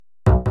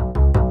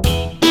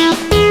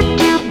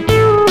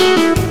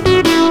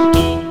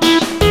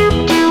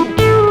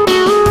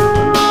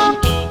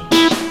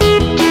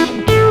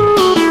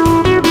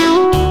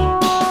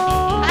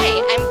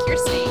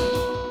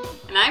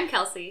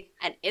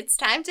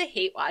time to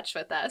hate watch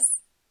with us.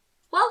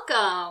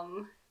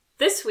 Welcome!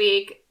 This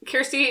week,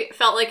 Kirsty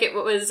felt like it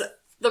was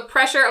the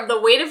pressure of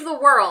the weight of the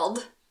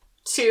world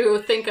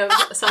to think of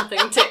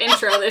something to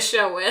intro this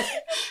show with.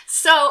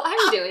 So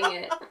I'm doing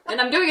it. And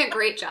I'm doing a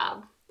great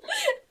job.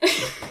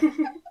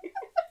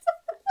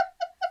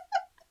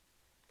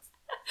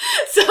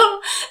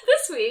 So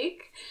this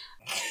week,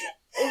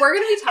 we're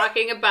going to be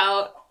talking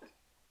about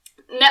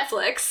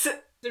Netflix.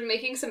 Been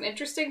making some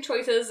interesting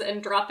choices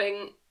and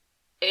dropping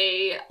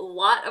a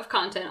lot of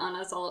content on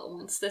us all at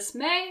once this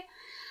May.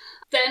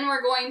 Then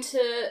we're going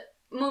to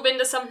move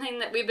into something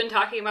that we've been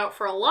talking about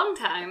for a long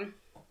time,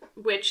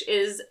 which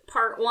is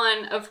part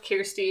one of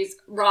Kirsty's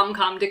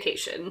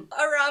rom-com-dication.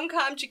 A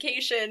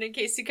rom-com-dication, in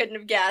case you couldn't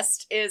have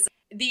guessed, is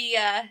the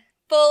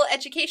full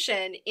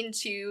education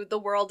into the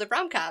world of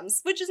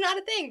rom-coms, which is not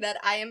a thing that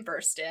I am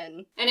versed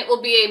in. And it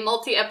will be a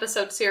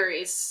multi-episode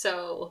series,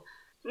 so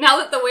now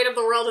that the weight of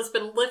the world has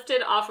been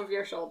lifted off of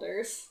your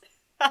shoulders.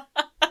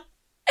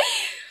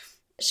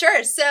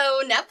 Sure,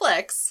 so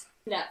Netflix.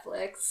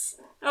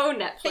 Oh,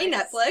 Netflix. Hey,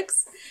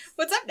 Netflix.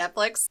 What's up,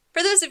 Netflix?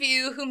 For those of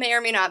you who may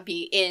or may not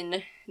be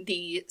in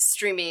the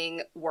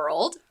streaming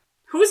world.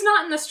 Who's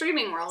not in the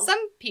streaming world?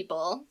 Some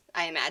people,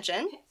 I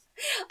imagine.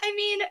 I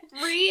mean,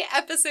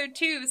 re-episode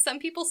 2, some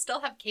people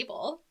still have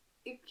cable.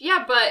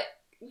 Yeah, but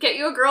get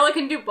you a girl that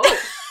can do both.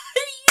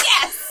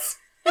 Yes!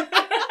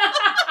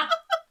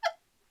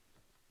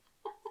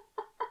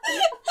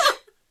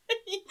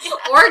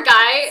 Or a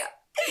guy,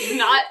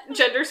 not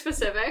gender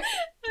specific.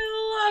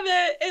 I love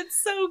it.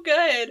 It's so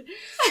good.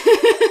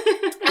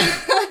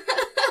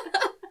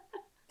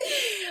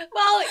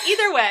 Well,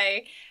 either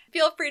way,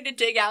 feel free to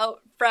dig out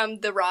from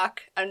the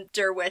rock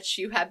under which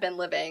you have been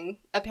living,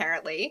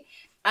 apparently.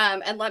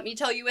 And let me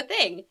tell you a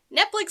thing.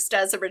 Netflix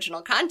does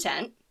original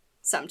content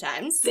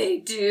sometimes. They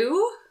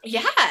do?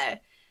 Yeah.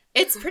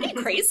 It's pretty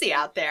crazy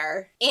out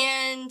there.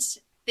 And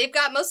they've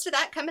got most of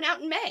that coming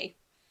out in May.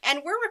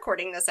 And we're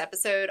recording this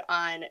episode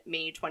on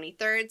May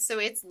 23rd, so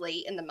it's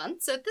late in the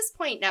month. So at this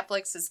point,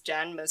 Netflix has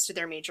done most of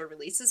their major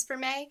releases for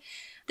May.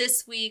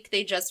 This week,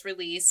 they just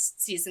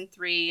released season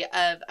 3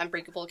 of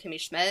Unbreakable Kimmy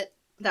Schmidt.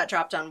 That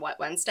dropped on, what,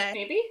 Wednesday?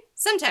 Maybe?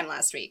 Sometime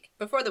last week,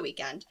 before the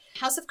weekend.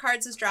 House of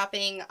Cards is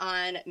dropping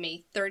on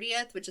May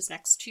 30th, which is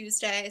next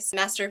Tuesday. So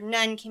Master of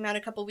None came out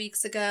a couple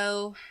weeks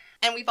ago.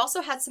 And we've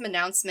also had some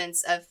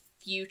announcements of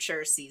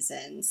future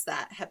seasons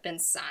that have been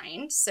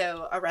signed.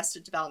 So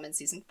Arrested Development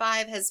Season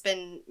 5 has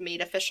been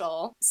made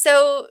official.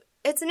 So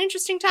it's an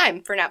interesting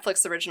time for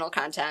Netflix original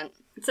content.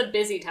 It's a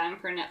busy time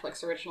for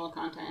Netflix original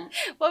content.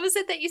 What was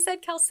it that you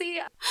said, Kelsey?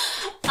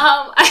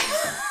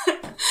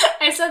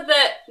 I said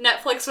that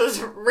Netflix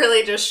was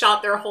really just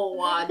shot their whole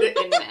wad in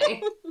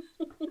May.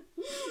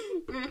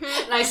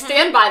 And I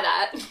stand by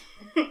that.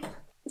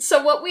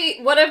 So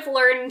what I've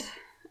learned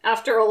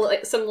after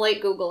some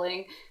late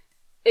Googling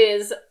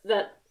is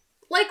that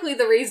likely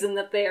the reason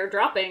that they are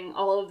dropping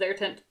all of their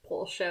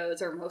tentpole shows,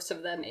 or most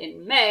of them,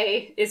 in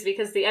May is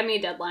because the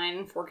Emmy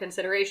deadline for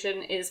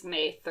consideration is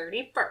May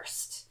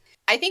 31st.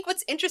 I think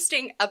what's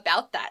interesting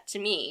about that to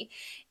me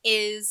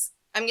is,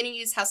 I'm going to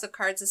use House of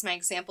Cards as my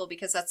example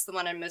because that's the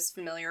one I'm most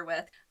familiar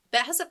with.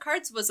 But House of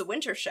Cards was a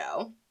winter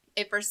show.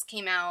 It first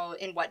came out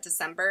in,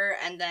 December,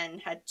 and then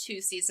had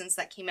 2 seasons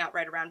that came out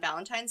right around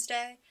Valentine's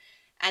Day.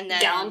 And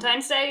then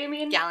Galentine's Day, you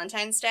mean?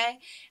 Galentine's Day.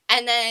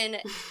 And then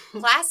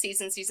last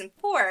season, season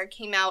 4,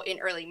 came out in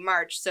early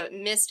March, so it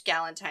missed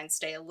Galentine's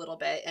Day a little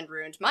bit and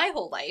ruined my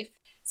whole life.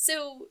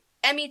 So,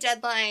 Emmy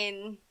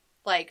deadline,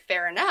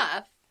 fair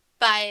enough.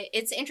 But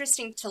it's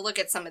interesting to look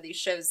at some of these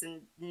shows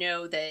and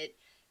know that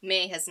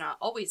May has not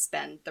always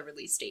been the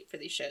release date for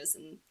these shows.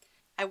 And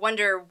I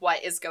wonder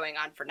what is going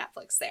on for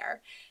Netflix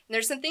there. And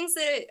there's some things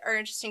that are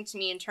interesting to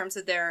me in terms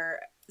of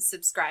their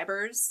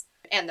subscribers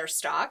and their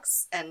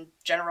stocks and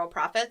general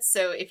profits.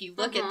 So if you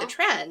look at the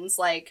trends,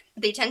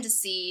 they tend to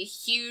see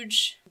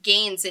huge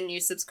gains in new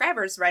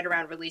subscribers right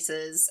around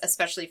releases,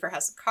 especially for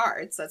House of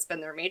Cards. That's been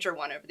their major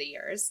one over the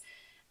years.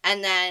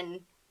 And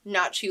then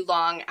not too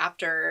long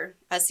after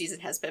a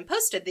season has been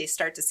posted, they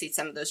start to see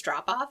some of those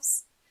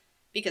drop-offs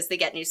because they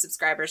get new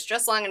subscribers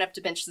just long enough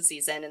to binge the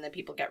season and then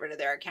people get rid of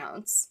their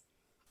accounts.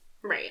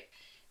 Right.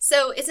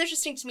 So it's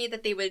interesting to me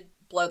that they would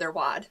blow their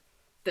wad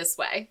this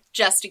way,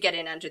 just to get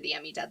in under the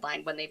Emmy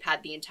deadline when they've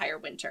had the entire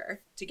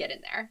winter to get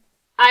in there.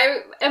 I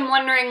am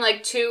wondering,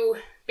 too,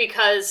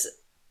 because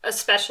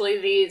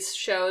especially these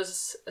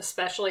shows,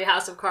 especially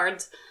House of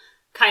Cards,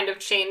 kind of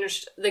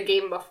changed the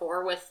game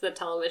before with the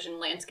television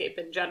landscape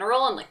in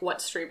general and,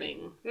 what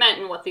streaming meant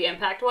and what the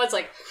impact was.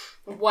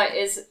 What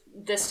is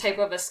this type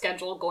of a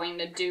schedule going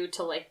to do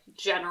to,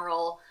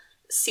 general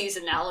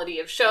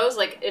seasonality of shows?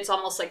 It's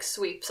almost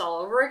sweeps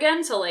all over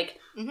again. So,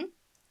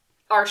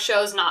 our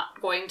show's not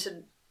going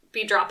to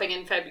be dropping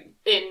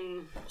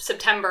in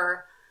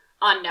September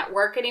on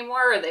network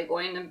anymore? Are they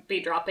going to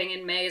be dropping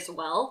in May as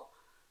well?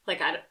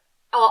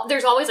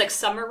 There's always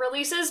summer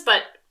releases,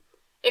 but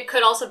it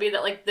could also be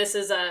that this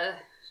is a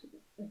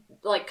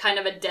kind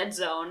of a dead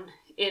zone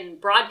in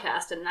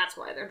broadcast, and that's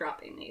why they're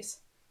dropping these.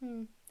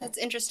 That's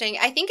interesting.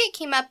 I think it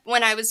came up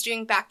when I was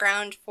doing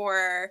background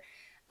for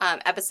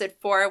episode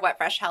 4, What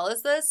Fresh Hell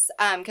Is This?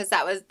 Because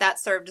that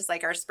served as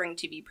like our spring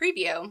TV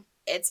preview.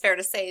 It's fair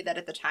to say that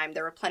at the time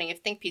there were plenty of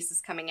think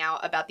pieces coming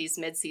out about these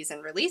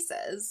mid-season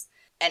releases,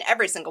 and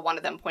every single one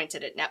of them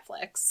pointed at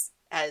Netflix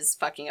as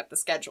fucking up the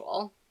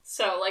schedule.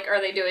 So, like,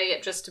 are they doing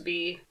it just to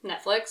be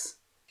Netflix?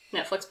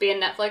 Netflix being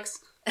Netflix?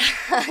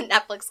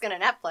 Netflix gonna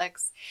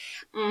Netflix.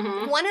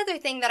 Mm-hmm. One other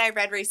thing that I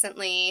read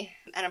recently,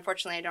 and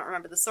unfortunately I don't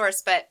remember the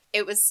source, but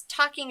it was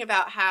talking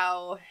about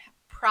how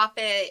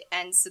profit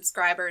and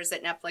subscribers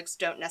at Netflix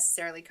don't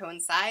necessarily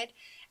coincide.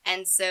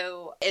 And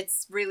so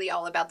it's really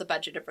all about the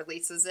budget of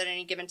releases at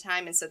any given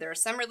time. And so there are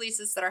some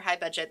releases that are high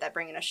budget that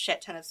bring in a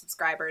shit ton of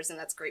subscribers, and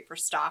that's great for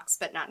stocks,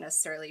 but not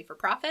necessarily for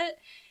profit.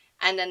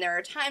 And then there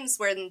are times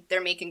when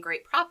they're making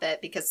great profit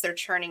because they're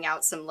churning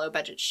out some low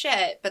budget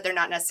shit, but they're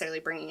not necessarily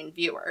bringing in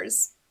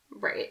viewers.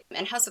 Right.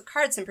 And House of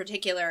Cards in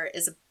particular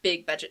is a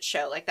big budget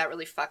show. Like, that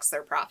really fucks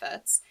their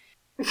profits.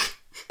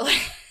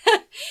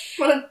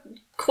 What a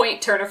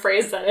quaint turn of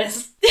phrase that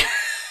is.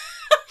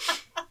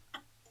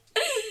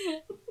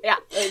 Yeah,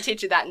 they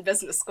teach you that in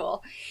business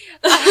school.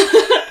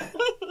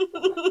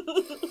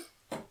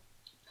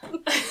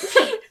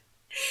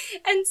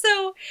 And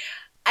so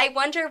I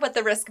wonder what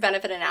the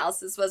risk-benefit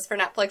analysis was for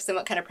Netflix and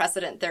what kind of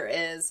precedent there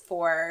is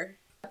for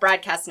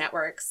broadcast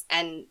networks,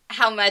 and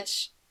how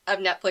much of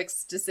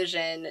Netflix's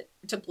decision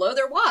to blow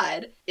their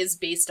wad is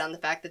based on the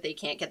fact that they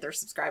can't get their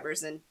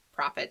subscribers and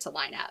profit to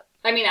line up.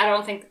 I mean, I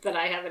don't think that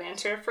I have an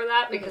answer for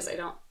that because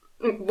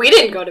we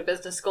didn't go to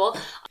business school.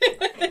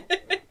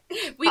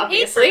 We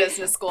paid for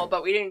business school,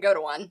 but we didn't go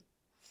to one.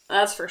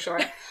 That's for sure.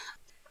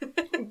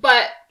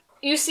 But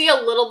you see a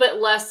little bit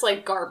less,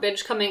 like,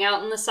 garbage coming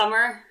out in the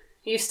summer.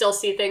 You still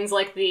see things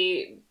like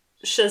the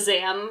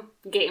Shazam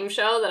game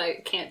show that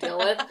I can't deal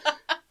with,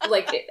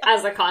 like,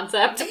 as a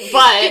concept.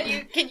 But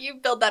Can you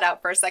build that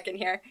out for a second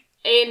here?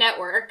 a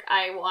network,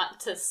 I want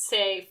to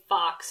say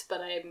Fox,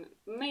 but I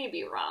may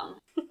be wrong.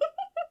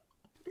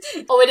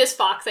 Oh, it is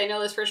Fox. I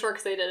know this for sure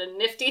because they did a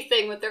nifty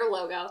thing with their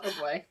logo. Oh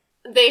boy.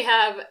 They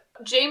have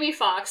Jamie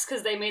Foxx,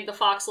 because they made the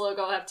Fox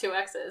logo have 2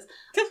 X's,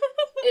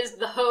 is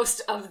the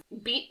host of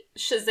Beat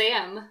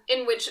Shazam,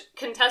 in which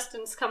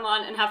contestants come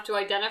on and have to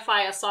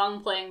identify a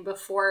song playing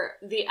before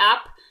the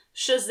app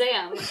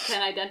Shazam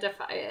can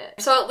identify it.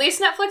 So at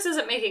least Netflix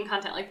isn't making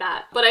content like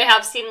that. But I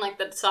have seen like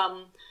that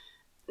some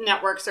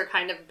networks are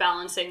kind of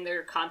balancing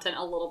their content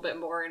a little bit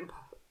more and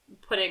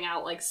putting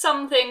out like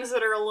some things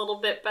that are a little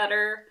bit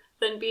better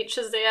than Beat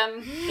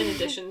Shazam, in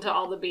addition to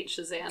all the Beat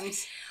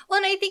Shazams.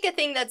 Well, and I think a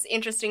thing that's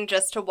interesting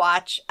just to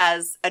watch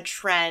as a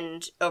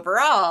trend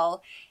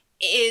overall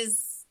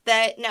is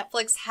that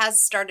Netflix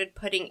has started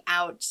putting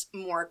out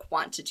more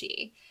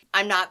quantity.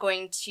 I'm not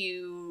going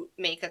to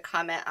make a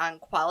comment on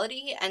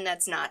quality, and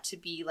that's not to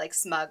be like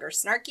smug or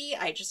snarky.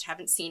 I just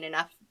haven't seen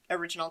enough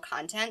original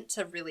content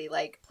to really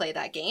like play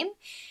that game.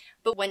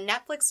 But when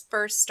Netflix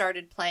first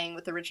started playing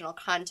with original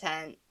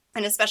content,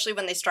 and especially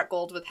when they struck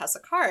gold with House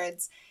of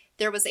Cards,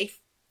 there was a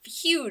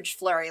huge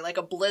flurry, like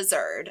a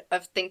blizzard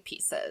of think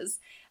pieces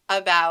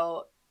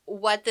about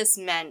what this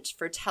meant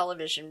for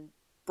television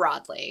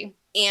broadly.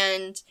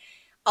 And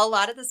a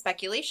lot of the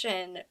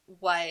speculation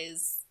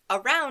was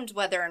around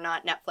whether or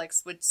not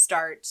Netflix would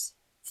start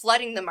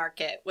flooding the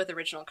market with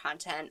original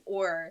content,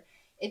 or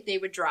if they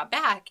would draw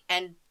back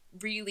and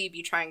really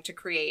be trying to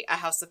create a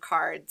House of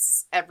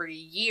Cards every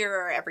year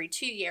or every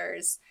 2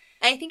 years.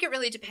 And I think it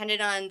really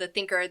depended on the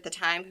thinker at the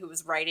time who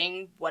was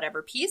writing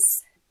whatever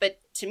piece. But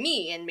to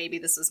me, and maybe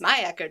this was my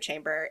echo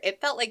chamber,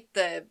 it felt like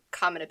the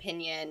common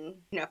opinion,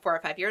 4 or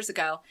 5 years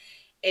ago,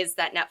 is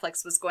that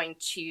Netflix was going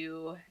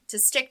to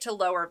stick to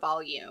lower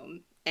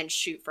volume and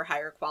shoot for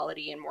higher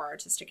quality and more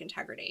artistic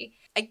integrity.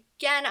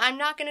 Again, I'm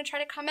not going to try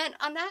to comment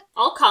on that.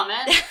 I'll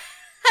comment.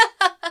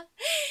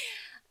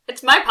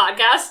 It's my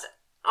podcast.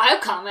 I'll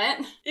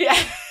comment. Yeah.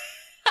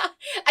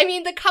 I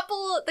mean, the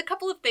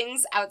couple of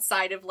things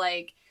outside of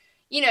like,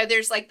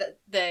 there's like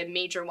the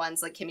major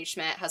ones like Kimmy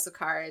Schmidt, House of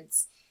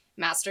Cards,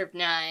 Master of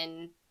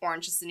None,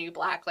 Orange is the New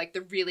Black, like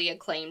the really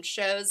acclaimed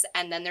shows.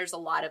 And then there's a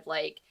lot of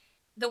like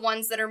the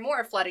ones that are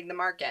more flooding the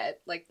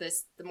market, like the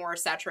more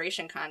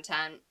saturation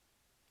content.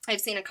 I've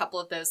seen a couple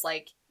of those,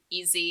 like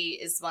Easy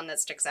is one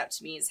that sticks out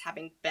to me as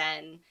having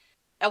been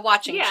a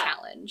watching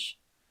challenge.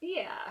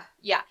 Yeah.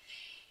 Yeah.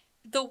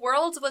 The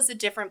world was a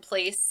different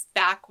place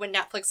back when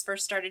Netflix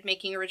first started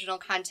making original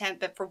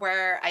content, but for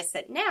where I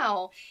sit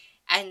now,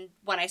 and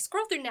when I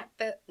scroll through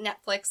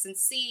Netflix and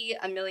see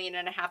 1.5 million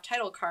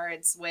title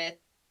cards with,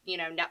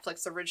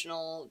 Netflix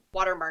original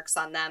watermarks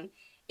on them,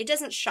 it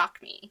doesn't shock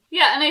me.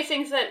 Yeah, and I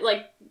think that,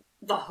 like,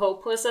 the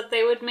hope was that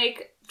they would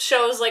make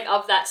shows, like,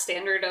 of that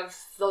standard of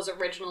those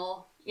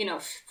original,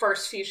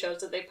 first few shows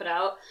that they put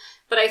out.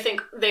 But I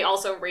think they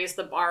also raised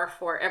the bar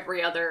for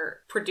every other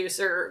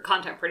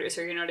content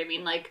producer, you know what I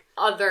mean? Like,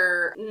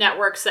 other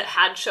networks that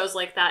had shows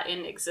like that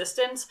in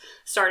existence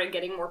started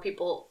getting more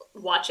people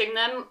watching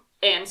them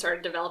and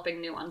started developing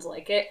new ones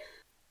like it.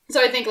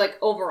 So I think, like,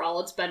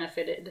 overall it's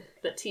benefited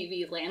the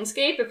TV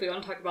landscape, if we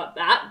want to talk about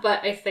that.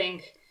 But I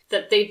think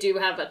that they do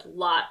have a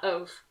lot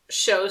of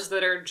shows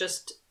that are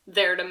just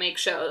there to make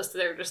shows.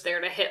 They're just there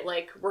to hit,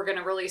 like, we're going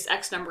to release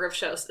X number of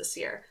shows this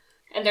year.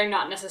 And they're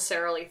not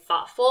necessarily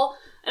thoughtful.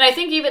 And I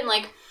think even,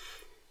 like,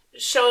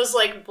 shows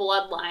like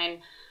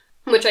Bloodline,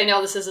 which I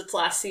know this is its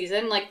last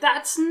season, like,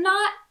 that's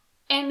not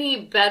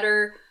any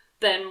better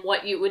than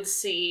what you would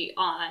see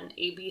on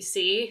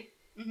ABC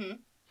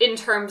in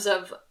terms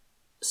of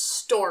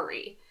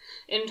story.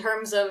 In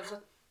terms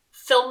of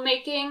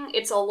filmmaking,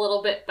 it's a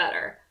little bit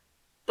better.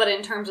 But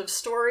in terms of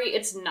story,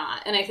 it's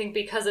not. And I think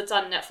because it's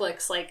on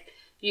Netflix, like,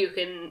 you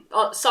can...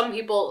 some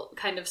people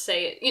kind of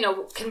say, you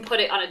know, can put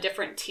it on a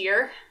different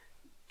tier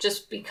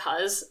just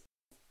because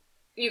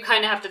you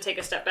kind of have to take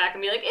a step back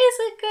and be like, is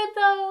it good,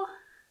 though?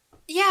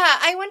 Yeah,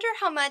 I wonder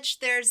how much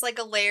there's, like,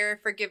 a layer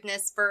of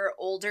forgiveness for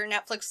older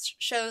Netflix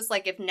shows,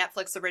 like if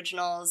Netflix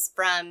originals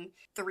from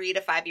 3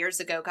 to 5 years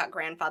ago got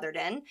grandfathered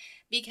in,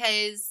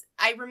 because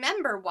I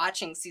remember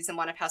watching season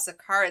 1 of House of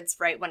Cards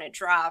right when it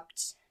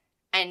dropped,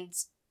 and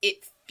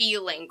it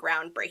feeling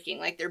groundbreaking,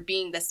 like there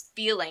being this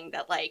feeling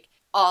that, like,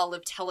 all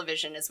of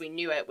television as we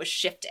knew it was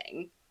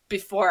shifting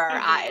before our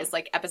eyes,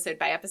 like, episode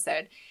by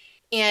episode.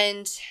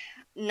 And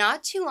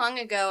not too long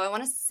ago, I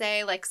want to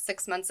say, like,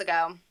 6 months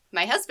ago,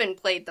 my husband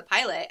played the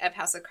pilot of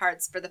House of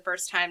Cards for the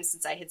first time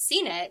since I had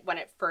seen it when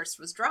it first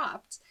was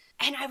dropped.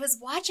 And I was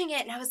watching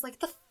it and I was like,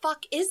 the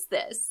fuck is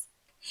this?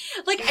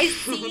 Like, I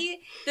see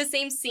the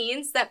same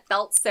scenes that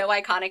felt so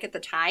iconic at the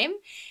time.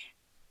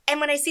 And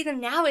when I see them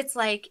now, it's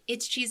like,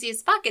 it's cheesy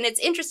as fuck. And it's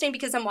interesting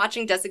because I'm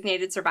watching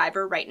Designated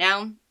Survivor right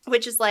now,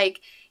 which is like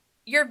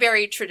your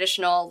very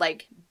traditional,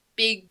 like,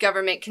 big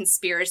government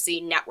conspiracy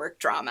network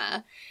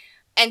drama.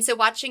 And so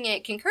watching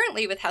it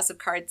concurrently with House of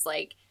Cards,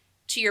 like,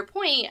 to your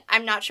point,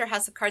 I'm not sure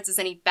House of Cards is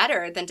any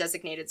better than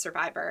Designated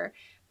Survivor,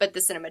 but the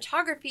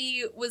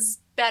cinematography was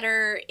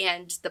better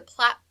and the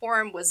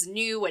platform was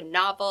new and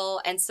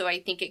novel, and so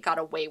I think it got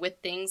away with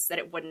things that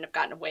it wouldn't have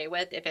gotten away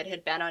with if it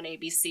had been on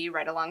ABC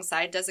right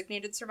alongside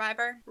Designated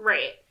Survivor.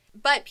 Right.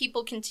 But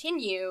people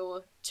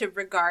continue to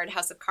regard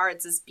House of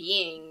Cards as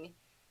being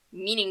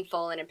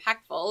meaningful and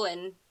impactful,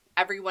 and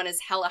everyone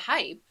is hella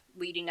hype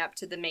leading up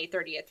to the May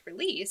 30th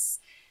release.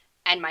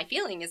 And my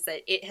feeling is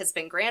that it has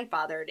been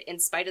grandfathered in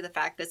spite of the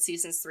fact that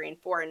seasons 3 and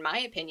 4, in my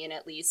opinion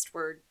at least,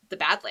 were the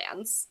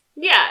Badlands.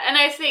 Yeah, and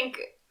I think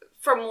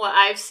from what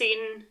I've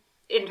seen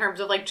in terms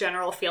of, like,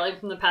 general feeling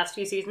from the past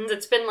few seasons,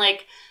 it's been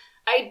like,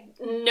 I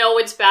know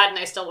it's bad and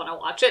I still want to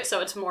watch it, so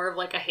it's more of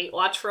like a hate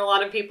watch for a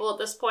lot of people at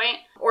this point.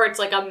 Or it's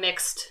like a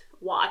mixed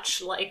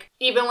watch. Like,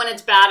 even when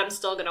it's bad, I'm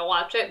still going to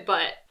watch it,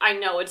 but I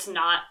know it's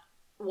not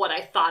what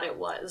I thought it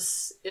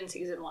was in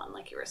season 1,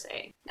 like you were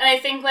saying. And I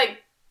think, like,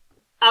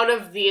 out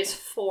of these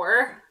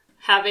 4,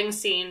 having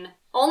seen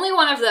only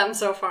one of them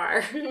so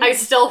far, I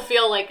still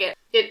feel like it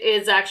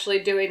is actually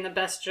doing the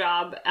best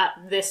job at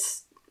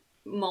this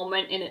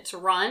moment in its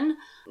run,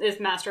 is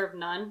Master of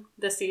None.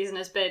 This season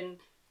has been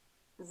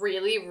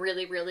really,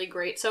 really, really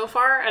great so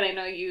far, and I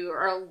know you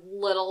are a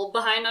little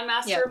behind on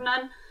Master of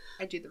None.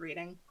 I do the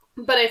reading.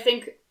 But I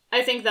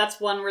think that's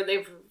one where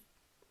they've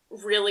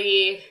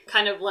really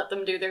kind of let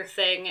them do their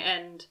thing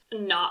and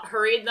not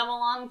hurried them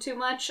along too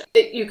much.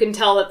 You can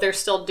tell that they're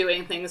still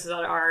doing things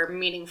that are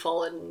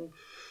meaningful and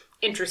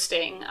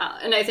interesting.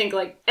 And I think,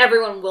 like,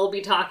 everyone will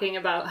be talking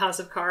about House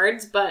of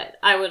Cards, but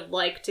I would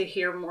like to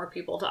hear more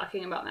people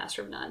talking about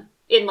Master of None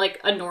in,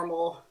 like, a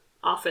normal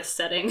office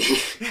setting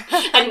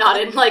and not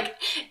in, like,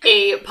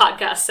 a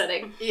podcast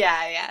setting.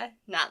 Yeah.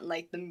 Not in,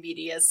 like, the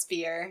media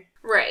sphere.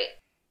 Right.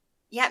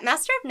 Yeah,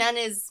 Master of None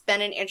has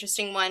been an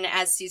interesting one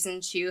as season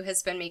 2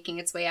 has been making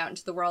its way out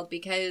into the world,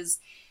 because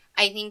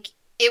I think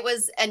it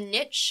was a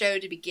niche show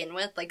to begin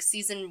with. Like,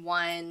 season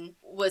 1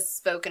 was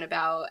spoken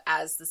about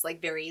as this,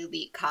 like, very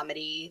elite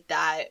comedy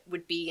that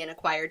would be an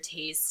acquired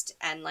taste,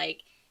 and,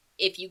 like,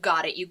 if you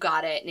got it, you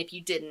got it, and if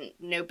you didn't,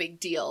 no big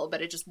deal,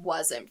 but it just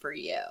wasn't for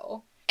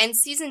you. And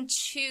season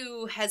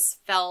 2 has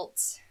felt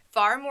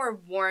far more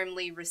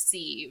warmly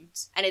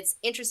received. And it's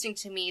interesting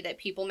to me that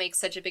people make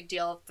such a big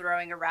deal of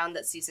throwing around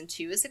that season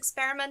 2 is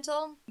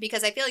experimental,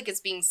 because I feel like it's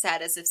being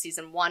said as if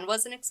season 1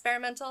 wasn't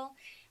experimental.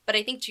 But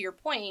I think, to your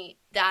point,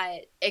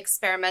 that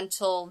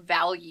experimental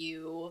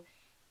value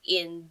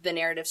in the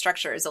narrative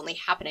structure is only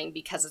happening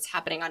because it's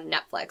happening on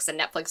Netflix, and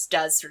Netflix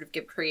does sort of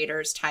give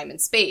creators time and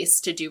space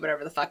to do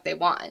whatever the fuck they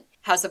want.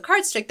 House of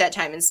Cards took that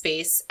time and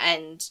space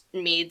and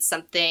made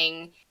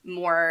something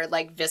more,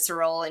 like,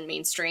 visceral and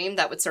mainstream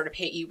that would sort of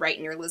hit you right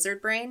in your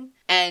lizard brain.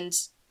 And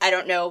I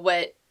don't know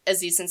what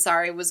Aziz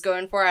Ansari was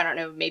going for. I don't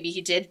know, maybe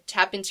he did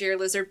tap into your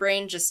lizard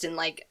brain just in,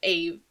 like,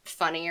 a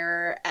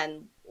funnier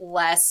and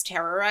less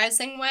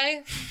terrorizing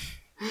way.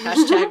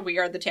 Hashtag we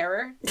are the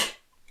terror.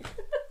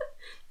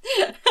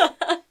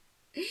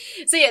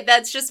 So yeah,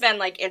 that's just been,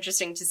 like,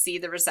 interesting to see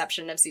the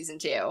reception of season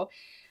 2.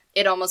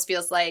 It almost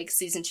feels like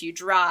season 2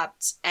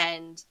 dropped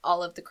and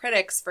all of the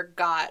critics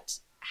forgot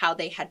how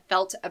they had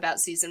felt about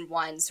season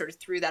 1, sort of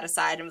threw that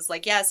aside and was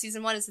like, yeah,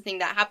 season 1 is the thing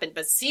that happened,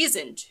 but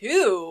season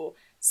 2,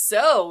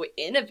 so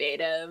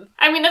innovative.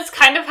 I mean, that's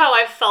kind of how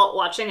I felt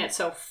watching it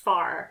so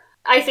far.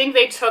 I think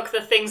they took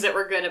the things that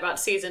were good about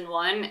season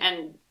 1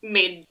 and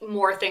made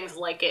more things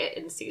like it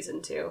in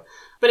season 2.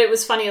 But it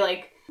was funny,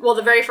 like, well,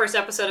 the very first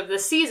episode of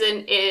this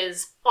season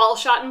is all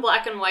shot in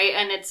black and white,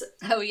 and it's...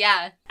 Oh,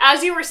 yeah.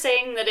 As you were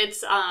saying that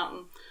it's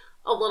a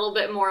little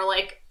bit more,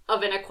 like,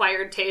 of an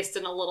acquired taste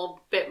and a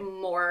little bit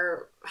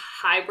more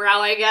highbrow,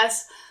 I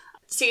guess.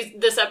 See,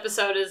 this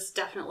episode is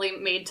definitely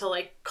made to,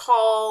 like,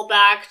 call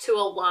back to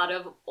a lot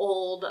of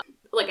old,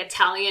 like,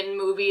 Italian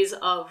movies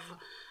of,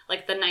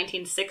 like, the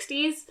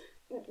 1960s,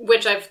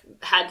 which I've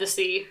had to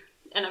see,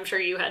 and I'm sure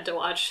you had to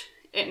watch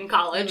in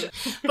college.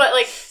 But,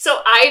 like,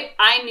 so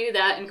I knew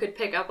that and could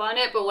pick up on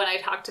it, but when I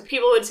talked to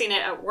people who had seen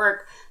it at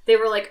work, they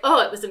were like,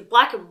 oh, it was in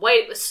black and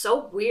white, it was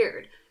so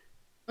weird.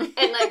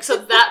 And, like, so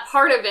that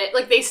part of it,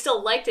 like, they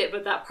still liked it,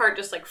 but that part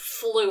just, like,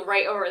 flew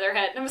right over their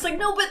head. And I was like,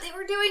 no, but they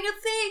were doing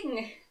a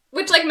thing!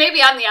 Which, like,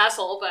 maybe I'm the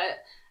asshole,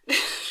 but...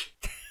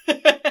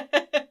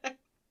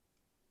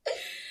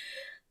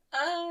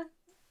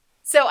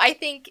 So I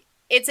think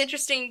it's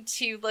interesting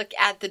to look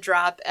at the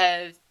drop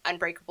of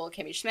Unbreakable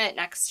Kimmy Schmidt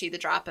next to the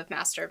drop of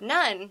Master of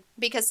None,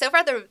 because so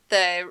far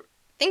the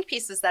think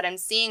pieces that I'm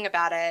seeing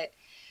about it,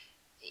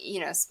 you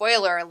know,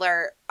 spoiler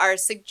alert, are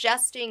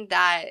suggesting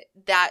that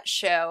that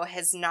show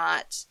has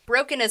not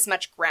broken as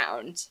much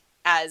ground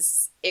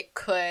as it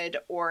could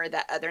or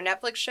that other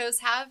Netflix shows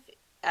have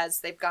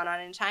as they've gone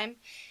on in time.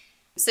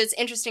 So it's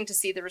interesting to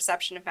see the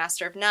reception of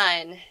Master of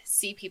None,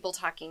 see people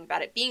talking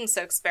about it being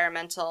so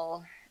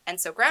experimental and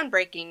so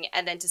groundbreaking,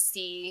 and then to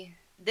see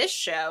this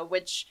show,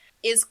 which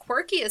is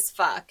quirky as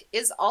fuck,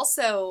 is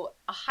also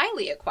a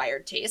highly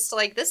acquired taste.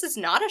 Like, this is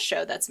not a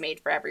show that's made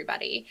for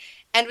everybody.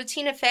 And with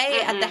Tina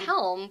Fey at the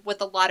helm, with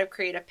a lot of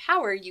creative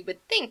power, you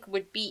would think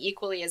would be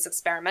equally as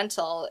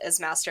experimental as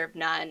Master of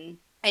None.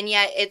 And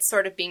yet it's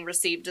sort of being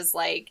received as,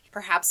 like,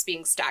 perhaps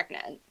being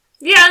stagnant.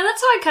 Yeah, and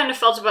that's how I kind of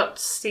felt about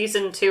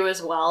season 2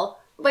 as well.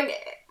 Like,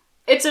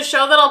 it's a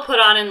show that I'll put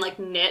on and, like,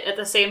 knit at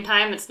the same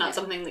time. It's not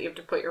something that you have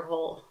to put your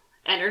whole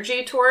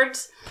energy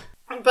towards.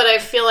 But I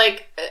feel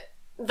like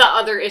the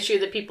other issue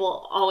that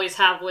people always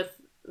have with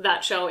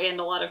that show and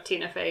a lot of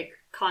Tina Fey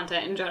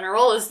content in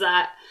general is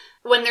that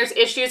when there's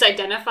issues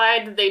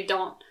identified, they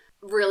don't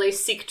really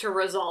seek to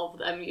resolve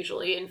them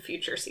usually in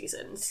future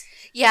seasons.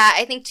 Yeah,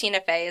 I think Tina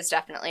Fey is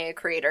definitely a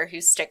creator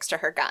who sticks to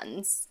her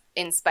guns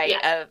in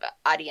spite of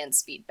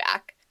audience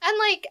feedback. And,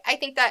 like, I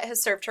think that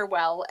has served her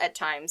well at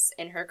times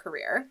in her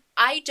career.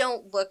 I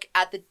don't look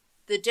at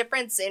the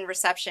difference in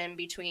reception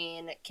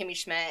between Kimmy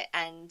Schmidt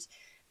and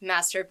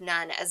Master of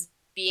None as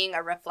being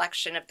a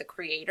reflection of the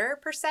creator,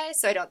 per se.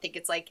 So I don't think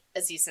it's, like,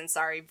 Aziz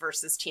Ansari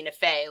versus Tina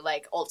Fey,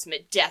 like,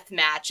 ultimate death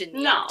match in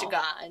the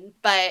octagon.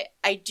 But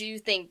I do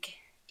think,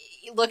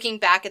 looking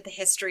back at the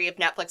history of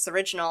Netflix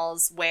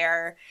originals,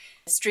 where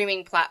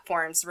streaming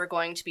platforms were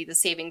going to be the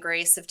saving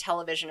grace of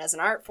television as an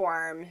art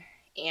form,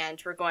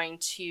 and we're going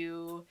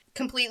to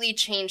completely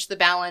change the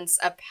balance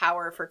of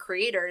power for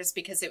creators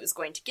because it was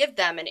going to give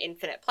them an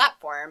infinite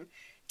platform,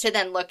 to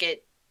then look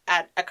at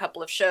a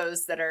couple of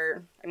shows that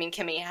are, I mean,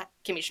 Kimmy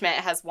Schmidt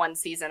has one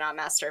season on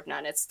Master of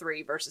None, it's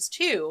 3 versus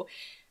 2,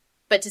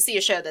 but to see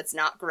a show that's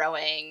not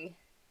growing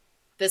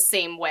the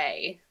same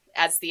way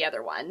as the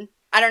other one,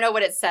 I don't know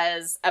what it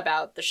says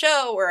about the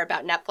show or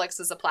about Netflix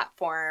as a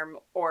platform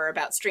or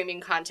about streaming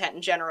content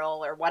in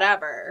general or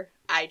whatever.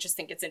 I just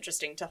think it's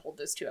interesting to hold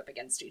those two up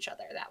against each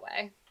other that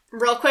way.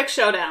 Real quick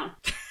showdown.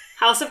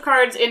 House of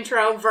Cards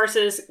intro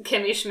versus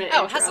Kimmy Schmidt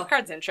intro. Oh, House of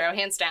Cards intro,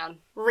 hands down.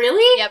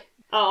 Really? Yep.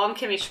 Oh, I'm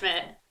Kimmy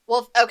Schmidt.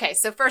 Well, okay,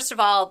 so first of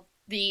all,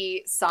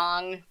 the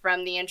song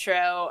from the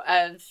intro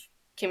of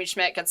Kimmy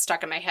Schmidt gets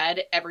stuck in my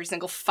head every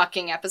single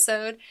fucking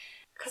episode.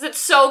 Because it's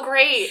so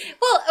great.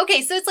 Well,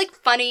 okay, so it's, like,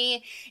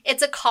 funny.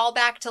 It's a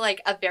callback to,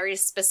 like, a very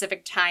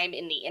specific time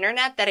in the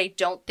internet that I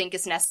don't think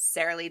is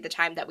necessarily the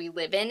time that we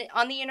live in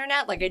on the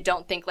internet. Like, I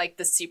don't think, like,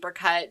 the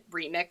Supercut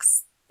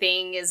remix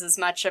thing is as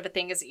much of a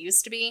thing as it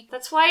used to be.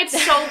 That's why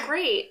it's so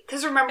great.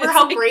 Because remember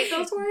how like great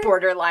those were?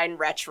 Borderline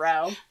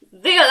retro.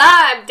 They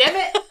alive, damn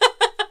it!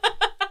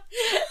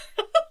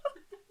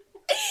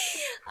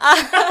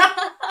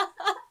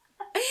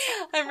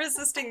 I'm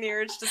resisting the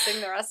urge to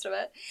sing the rest of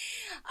it.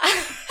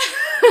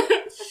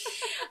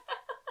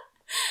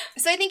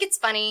 So I think it's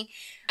funny.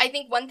 I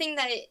think one thing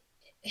that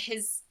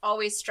has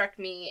always struck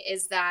me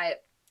is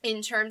that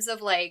in terms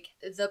of, like,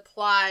 the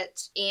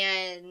plot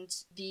and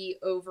the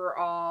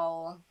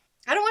overall,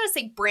 I don't want to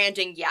say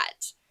branding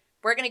yet.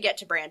 We're going to get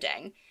to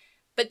branding.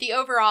 But the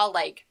overall,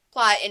 like,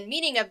 plot and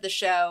meaning of the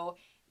show,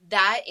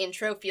 that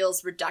intro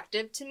feels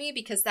reductive to me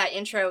because that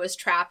intro is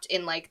trapped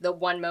in, like, the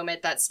one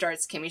moment that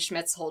starts Kimmy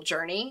Schmidt's whole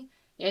journey.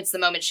 It's the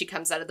moment she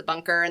comes out of the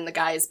bunker and the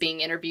guy is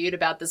being interviewed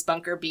about this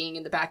bunker being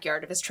in the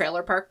backyard of his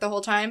trailer park the whole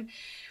time.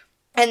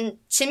 And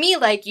to me,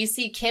 like, you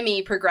see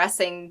Kimmy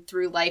progressing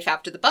through life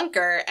after the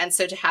bunker, and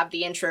so to have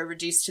the intro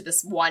reduced to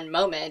this one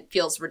moment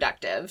feels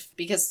reductive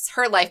because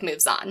her life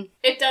moves on.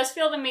 It does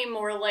feel to me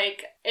more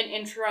like an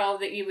intro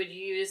that you would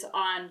use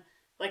on,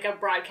 like, a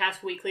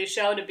broadcast weekly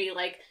show to be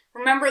like,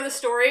 remember the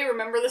story,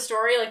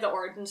 like the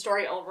origin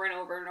story over and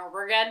over and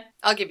over again.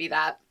 I'll give you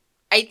that.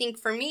 I think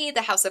for me,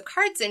 the House of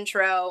Cards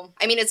intro,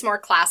 I mean, it's more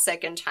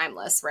classic and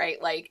timeless,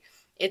 right? Like,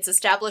 it's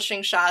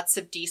establishing shots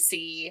of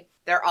DC.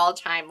 They're all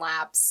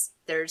time-lapse.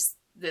 There's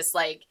this,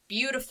 like,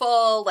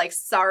 beautiful, like,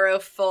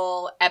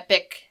 sorrowful,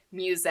 epic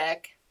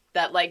music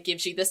that, like,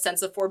 gives you this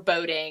sense of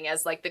foreboding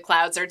as, like, the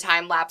clouds are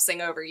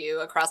time-lapsing over you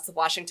across the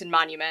Washington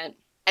Monument.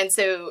 And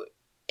so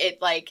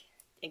it, like,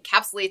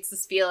 encapsulates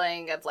this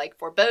feeling of, like,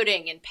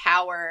 foreboding and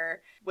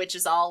power, which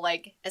is all,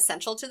 like,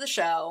 essential to the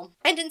show.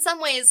 And in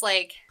some ways,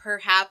 like,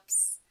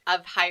 perhaps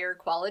of higher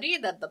quality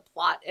than the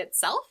plot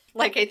itself.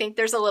 Like, I think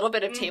there's a little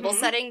bit of table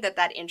setting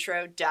that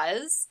intro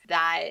does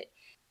that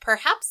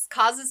perhaps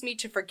causes me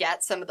to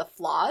forget some of the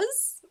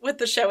flaws with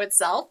the show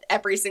itself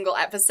every single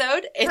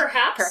episode.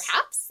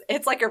 Perhaps.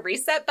 It's like a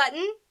reset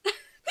button.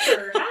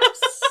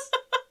 Perhaps.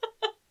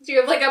 Do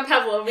you have, like, a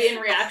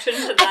Pavlovian reaction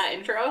to that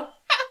intro?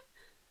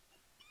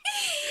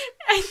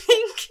 I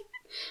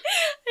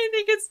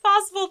think it's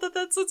possible that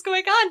that's what's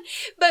going on.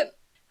 But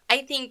I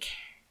think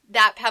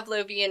that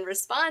Pavlovian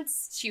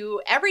response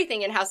to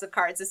everything in House of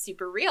Cards is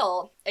super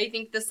real. I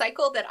think the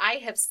cycle that I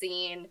have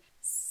seen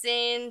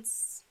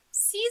since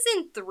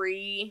season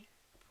 3,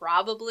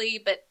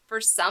 probably, but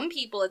for some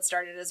people it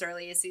started as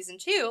early as season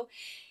 2,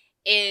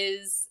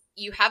 is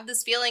you have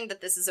this feeling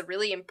that this is a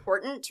really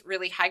important,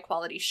 really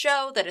high-quality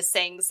show that is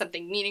saying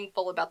something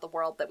meaningful about the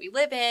world that we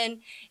live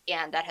in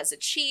and that has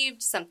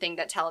achieved something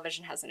that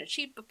television hasn't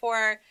achieved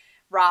before.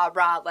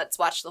 Rah, let's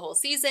watch the whole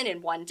season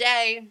in one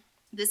day.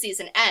 The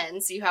season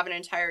ends. You have an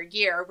entire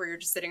year where you're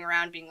just sitting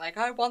around being like,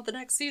 I want the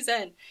next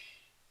season.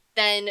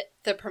 Then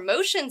the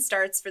promotion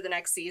starts for the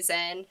next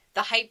season.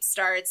 The hype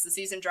starts. The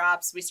season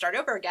drops. We start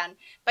over again.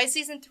 By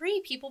season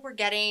 3, people were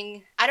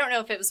getting, I don't know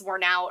if it was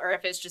worn out or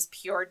if it's just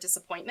pure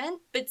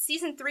disappointment, but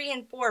season 3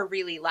 and 4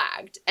 really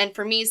lagged. And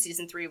for me,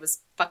 season 3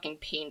 was fucking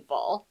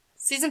painful.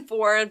 Season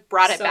 4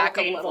 brought it back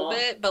a little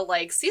bit, but,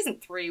 like, season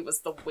 3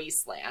 was the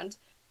wasteland.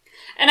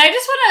 And I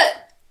just want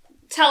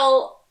to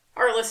tell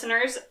our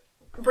listeners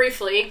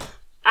briefly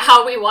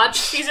how we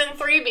watched season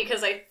 3,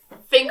 because I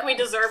think we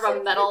deserve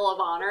a Medal of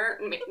Honor.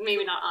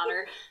 Maybe not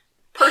honor.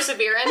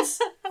 Perseverance.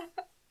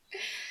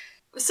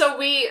 So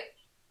we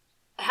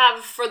have,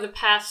 for the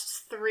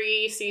past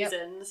 3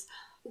 seasons,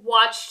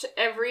 watched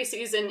every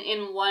season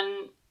in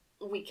one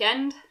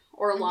weekend,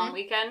 or a long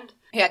weekend.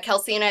 Yeah,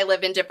 Kelsey and I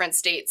live in different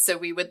states, so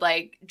we would,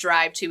 like,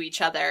 drive to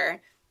each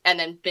other and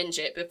then binge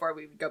it before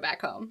we would go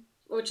back home.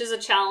 Which is a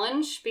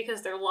challenge,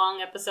 because they're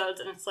long episodes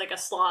and it's like a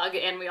slog,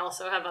 and we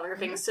also have other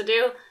things to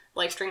do,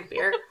 like drink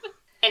beer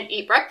and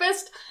eat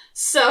breakfast.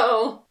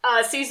 So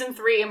season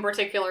 3 in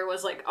particular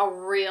was like a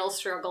real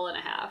struggle and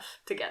a half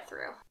to get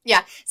through.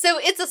 Yeah, so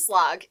it's a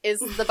slog is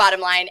the bottom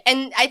line.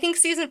 And I think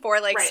season 4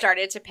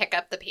 started to pick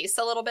up the pace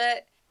a little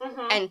bit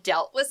and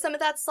dealt with some of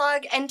that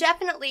slog. And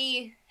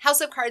definitely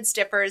House of Cards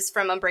differs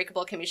from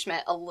Unbreakable Kimmy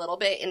Schmidt a little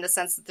bit in the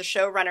sense that the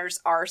showrunners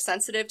are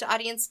sensitive to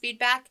audience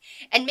feedback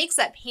and makes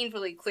that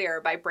painfully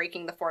clear by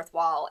breaking the fourth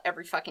wall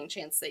every fucking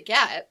chance they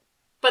get.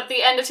 But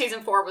the end of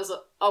season 4 was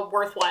a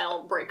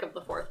worthwhile break of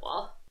the fourth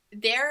wall.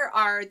 There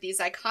are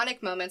these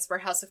iconic moments where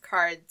House of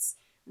Cards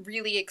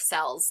really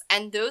excels,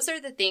 and those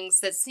are the things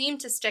that seem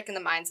to stick in the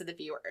minds of the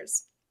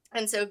viewers.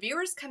 And so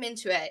viewers come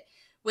into it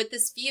with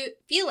this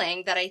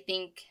feeling that I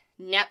think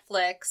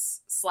Netflix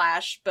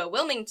 / Beau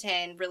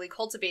Wilmington really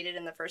cultivated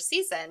in the first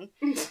season,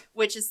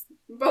 which is...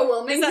 Beau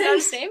Wilmington? Is that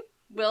his name?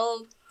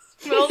 Williman?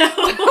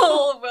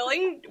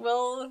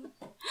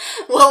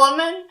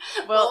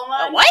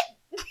 What?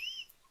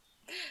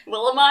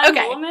 Willimon? Okay,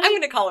 Williman? I'm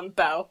going to call him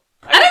Beau.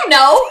 I don't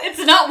know. It's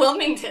not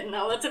Wilmington,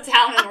 though. It's a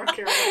town in North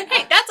Carolina.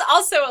 Hey, that's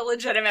also a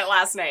legitimate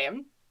last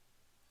name.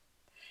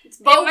 It's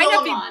Beau It might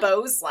not Willimon. be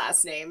Beau's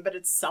last name, but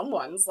it's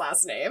someone's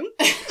last name.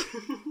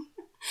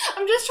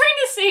 I'm just trying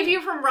to save you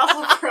from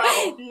Russell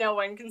Crowe. No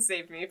one can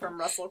save me from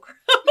Russell Crowe.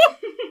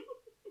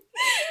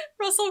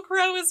 Russell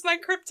Crowe is my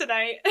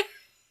kryptonite.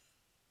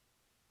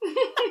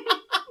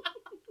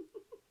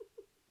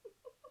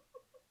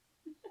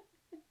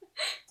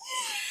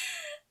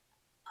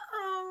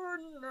 Oh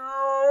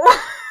no.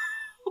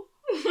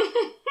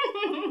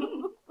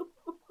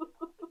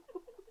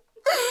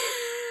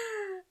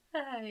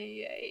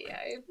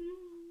 Ay.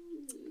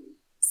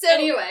 So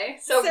anyway,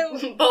 so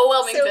Beau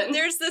Wilmington. So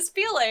there's this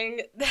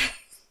feeling that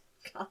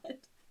God.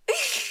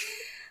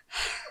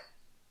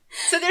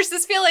 So there's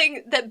this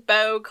feeling that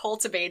Beau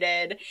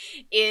cultivated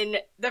in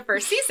the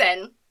first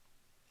season,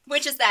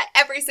 which is that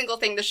every single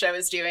thing the show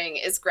is doing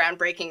is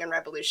groundbreaking and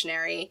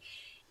revolutionary,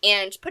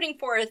 and putting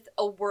forth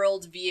a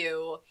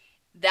worldview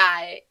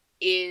that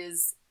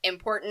is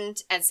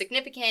important and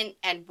significant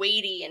and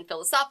weighty and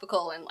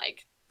philosophical and,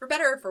 like, for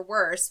better or for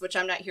worse, which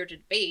I'm not here to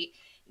debate,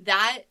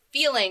 that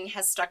feeling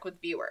has stuck with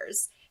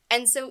viewers.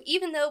 And so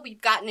even though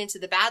we've gotten into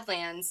the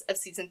Badlands of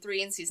season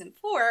 3 and season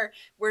 4,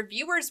 where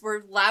viewers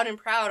were loud and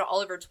proud all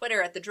over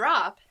Twitter at the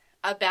drop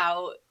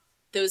about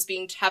those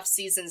being tough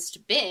seasons to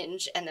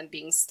binge and them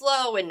being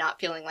slow and not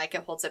feeling like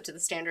it holds up to the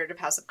standard of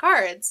House of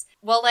Cards,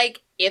 well,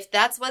 like, if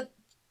that's what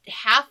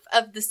half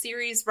of the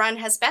series run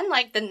has been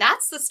like, then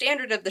that's the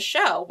standard of the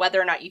show, whether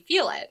or not you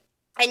feel it.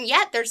 And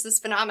yet there's this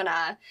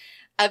phenomena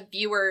of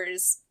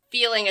viewers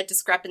feeling a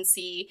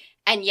discrepancy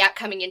and yet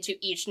coming into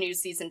each new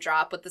season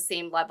drop with the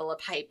same level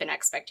of hype and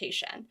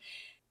expectation.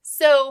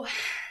 So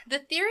the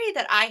theory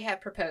that I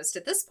have proposed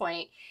at this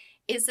point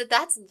is that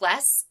that's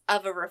less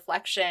of a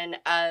reflection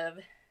of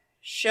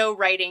show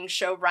writing,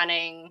 show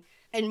running,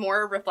 and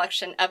more a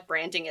reflection of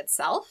branding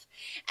itself.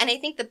 And I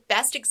think the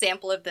best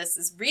example of this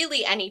is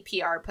really any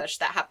PR push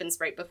that happens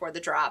right before the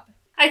drop.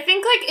 I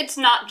think, like, it's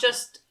not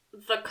just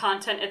the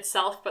content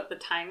itself, but the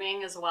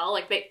timing as well.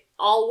 Like, they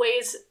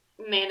always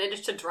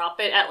manage to drop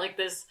it at, like,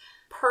 this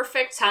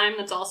perfect time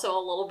that's also a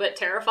little bit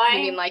terrifying.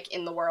 You mean, like,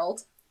 in the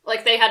world?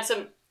 Like, they had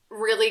some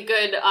really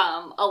good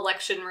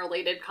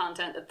election-related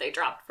content that they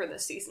dropped for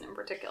this season in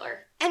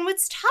particular. And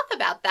what's tough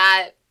about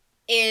that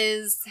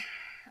is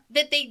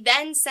that they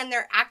then send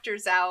their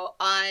actors out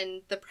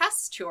on the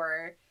press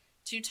tour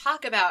to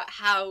talk about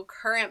how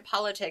current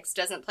politics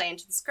doesn't play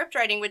into the script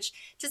writing, which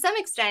to some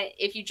extent,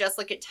 if you just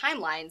look at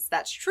timelines,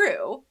 that's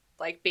true.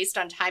 Like, based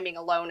on timing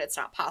alone, it's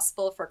not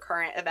possible for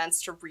current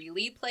events to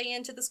really play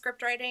into the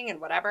script writing and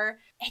whatever.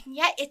 And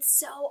yet it's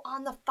so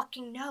on the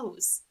fucking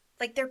nose.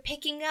 Like, they're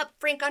picking up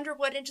Frank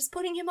Underwood and just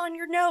putting him on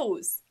your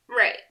nose.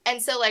 Right.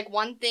 And so, like,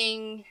 one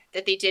thing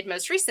that they did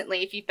most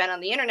recently, if you've been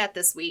on the internet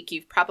this week,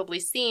 you've probably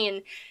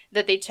seen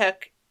that they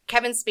took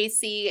Kevin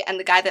Spacey and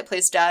the guy that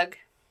plays Doug,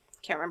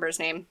 can't remember his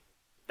name.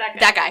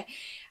 That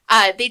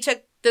guy. They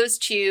took those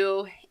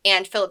two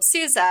and Philip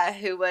Sousa,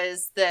 who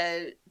was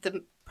the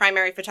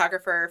primary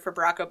photographer for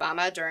Barack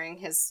Obama during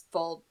his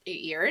full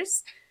 8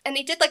 years. And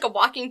they did, like, a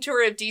walking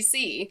tour of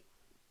D.C.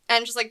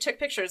 and just, like, took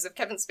pictures of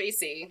Kevin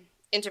Spacey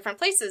in different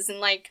places. And,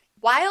 like,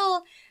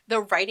 while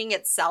the writing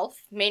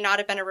itself may not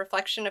have been a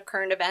reflection of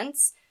current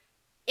events,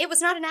 it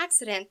was not an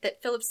accident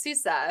that Philip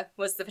Sousa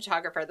was the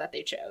photographer that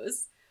they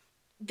chose.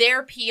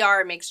 Their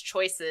PR makes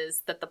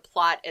choices that the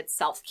plot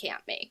itself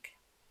can't make.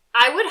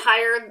 I would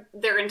hire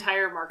their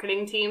entire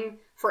marketing team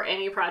for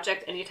any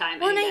project,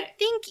 anytime, any day. And I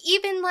think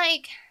even,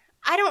 like,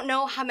 I don't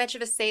know how much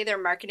of a say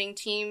their marketing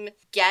team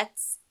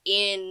gets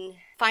in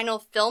final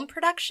film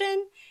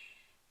production,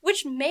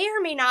 which may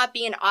or may not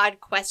be an odd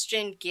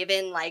question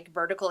given, like,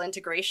 vertical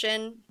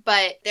integration.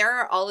 But there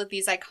are all of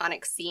these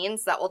iconic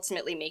scenes that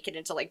ultimately make it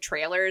into, like,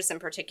 trailers in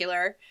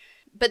particular,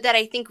 but that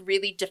I think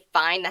really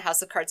define the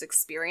House of Cards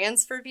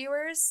experience for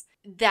viewers,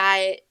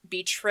 that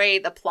betray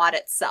the plot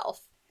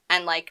itself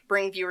and, like,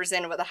 bring viewers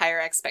in with a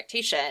higher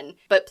expectation,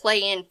 but play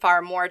in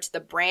far more to the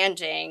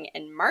branding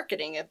and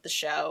marketing of the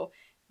show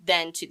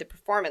than to the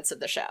performance of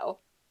the show.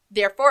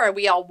 Therefore,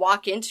 we all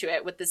walk into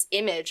it with this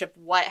image of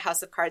what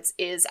House of Cards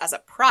is as a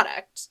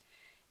product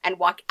and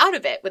walk out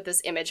of it with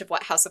this image of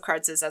what House of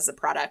Cards is as a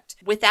product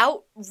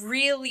without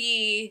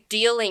really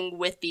dealing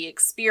with the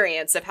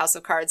experience of House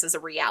of Cards as a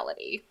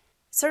reality.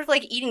 Sort of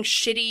like eating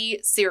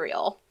shitty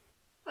cereal.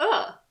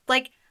 Ugh.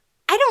 Like,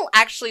 I don't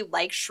actually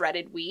like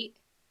shredded wheat,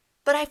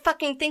 but I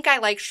fucking think I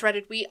like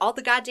shredded wheat all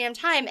the goddamn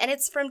time, and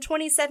it's from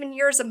 27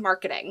 years of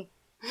marketing.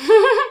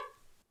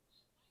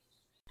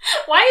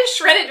 Why is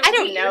shredded wheat I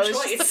don't know. your It's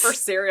choice? just the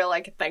first cereal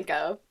I could think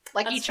of.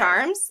 Lucky That's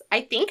Charms.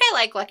 I think I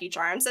like Lucky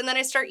Charms, and then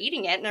I start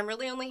eating it, and I'm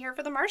really only here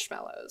for the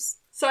marshmallows.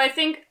 So I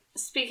think,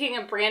 speaking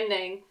of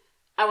branding,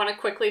 I want to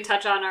quickly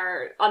touch on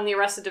the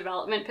Arrested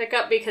Development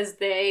pickup, because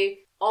they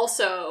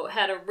also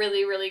had a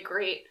really, really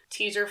great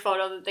teaser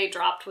photo that they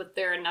dropped with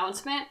their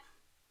announcement,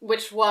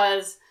 which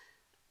was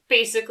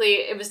basically,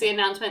 it was the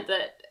announcement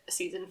that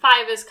season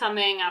 5 is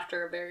coming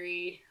after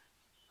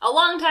a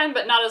long time,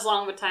 but not as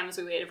long of a time as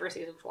we waited for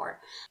season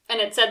 4. And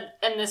it said,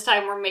 and this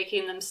time we're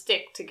making them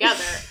stick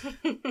together,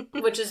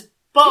 which is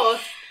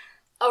both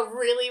a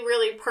really,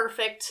 really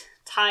perfect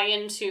tie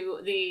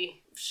into the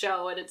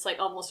show, and it's like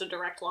almost a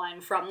direct line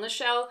from the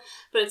show,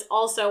 but it's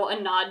also a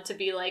nod to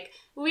be like,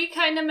 we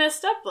kind of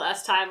messed up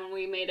last time when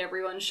we made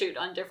everyone shoot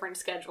on different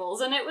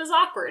schedules, and it was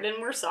awkward, and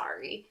we're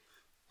sorry.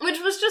 Which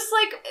was just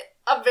like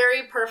a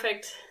very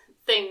perfect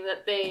thing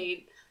that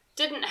they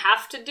didn't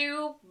have to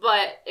do,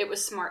 but it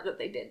was smart that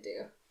they did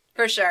do.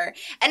 For sure.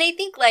 And I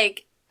think,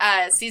 like,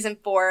 season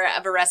 4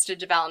 of Arrested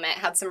Development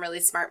had some really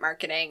smart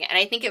marketing, and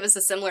I think it was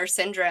a similar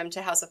syndrome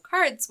to House of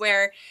Cards,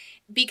 where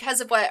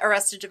because of what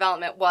Arrested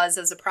Development was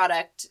as a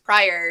product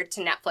prior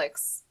to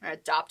Netflix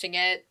adopting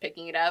it,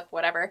 picking it up,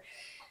 whatever,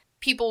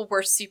 people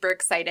were super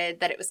excited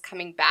that it was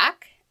coming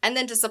back and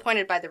then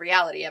disappointed by the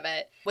reality of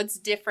it. What's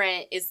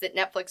different is that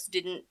Netflix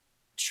didn't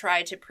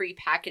try to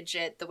pre-package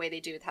it the way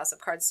they do with House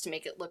of Cards to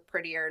make it look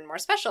prettier and more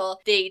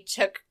special. They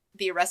took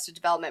the Arrested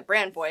Development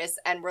brand voice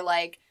and were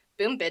like,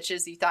 boom,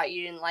 bitches, you thought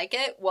you didn't like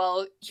it?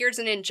 Well, here's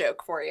an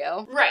in-joke for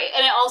you. Right,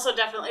 and it also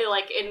definitely,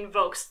 like,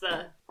 invokes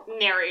the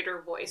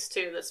narrator voice,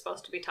 too, that's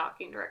supposed to be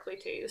talking directly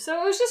to you.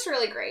 So it was just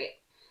really great.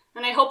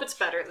 And I hope it's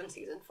better than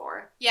season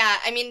 4. Yeah,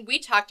 I mean, we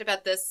talked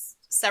about this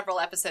several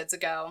episodes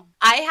ago.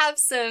 I have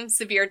some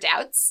severe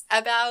doubts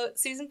about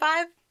season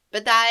 5,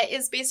 but that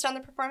is based on the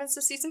performance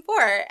of season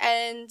 4,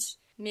 and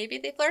maybe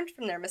they've learned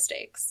from their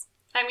mistakes.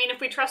 I mean, if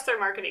we trust their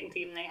marketing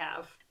team, they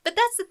have. But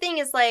that's the thing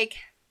is, like,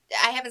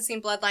 I haven't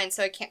seen Bloodline,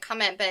 so I can't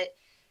comment, but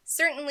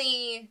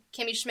certainly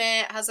Kimmy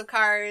Schmidt, House of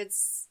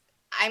Cards,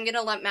 I'm going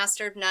to lump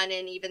Master of None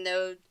in, even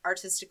though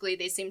artistically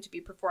they seem to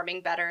be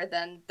performing better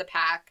than The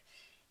Pack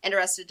and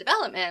Arrested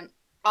Development,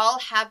 all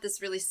have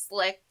this really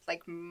slick,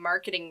 like,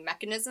 marketing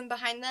mechanism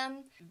behind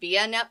them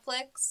via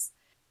Netflix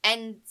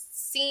and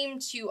seem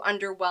to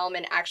underwhelm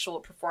in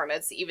actual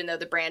performance, even though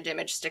the brand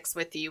image sticks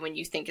with you when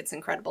you think it's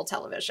incredible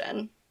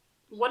television.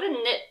 What a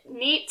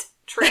neat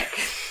trick.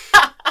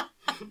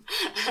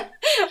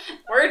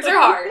 Words are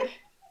hard.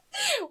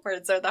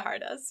 Words are the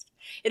hardest.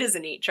 It is a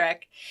neat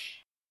trick.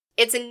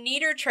 It's a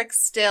neater trick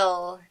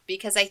still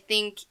because I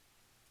think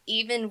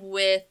even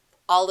with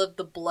all of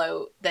the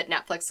bloat that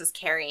Netflix is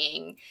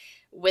carrying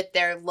with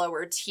their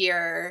lower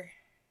tier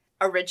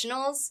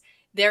originals,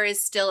 there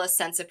is still a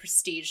sense of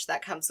prestige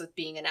that comes with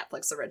being a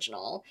Netflix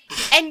original.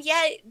 And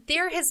yet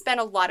there has been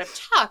a lot of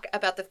talk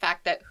about the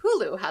fact that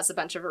Hulu has a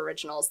bunch of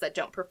originals that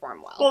don't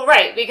perform well. Well,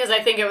 right, because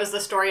I think it was the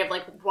story of,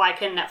 like, why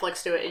can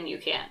Netflix do it and you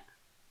can't?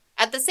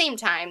 At the same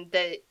time,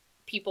 that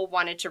people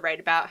wanted to write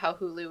about how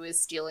Hulu is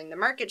stealing the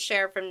market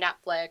share from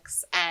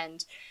Netflix,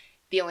 and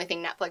the only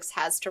thing Netflix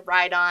has to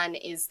ride on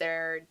is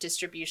their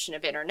distribution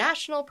of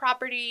international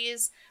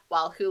properties,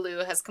 while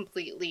Hulu has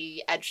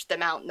completely edged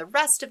them out in the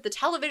rest of the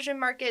television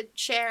market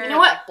share. You know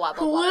what? Like blah,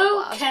 blah, Hulu blah,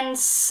 blah, blah. can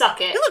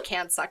suck it. Hulu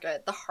can suck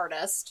it the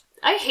hardest.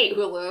 I hate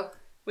Hulu.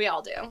 We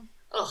all do.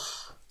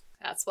 Ugh.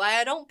 That's why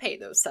I don't pay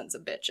those sons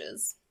of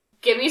bitches.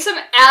 Give me some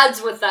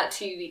ads with that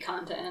TV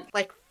content.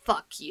 Like,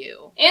 fuck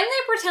you. And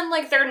they pretend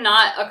like they're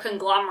not a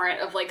conglomerate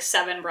of, like,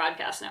 7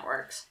 broadcast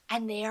networks.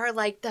 And they are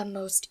like the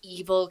most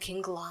evil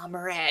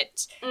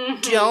conglomerate.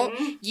 Mm-hmm.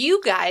 Don't,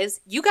 you guys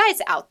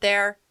out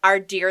there, our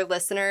dear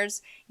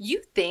listeners,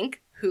 you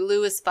think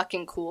Hulu is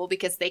fucking cool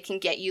because they can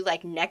get you,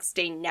 like, next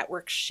day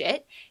network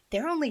shit?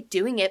 They're only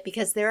doing it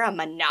because they're a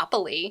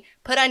monopoly.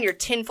 Put on your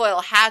tinfoil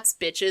hats,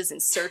 bitches,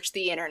 and search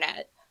the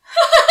internet.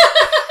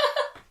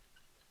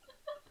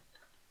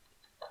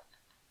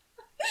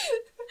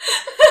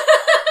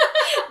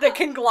 The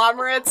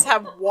conglomerates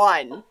have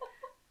won. Wow,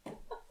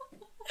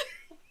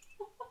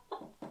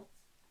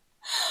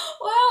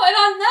 and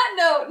on that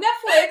note,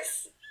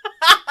 Netflix.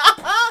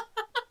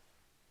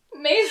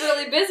 May's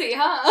really busy,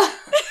 huh?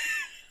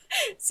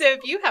 So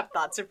if you have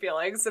thoughts or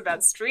feelings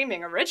about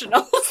streaming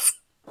originals...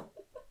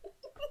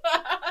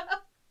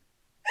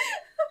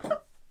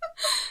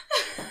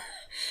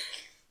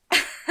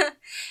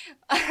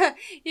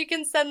 you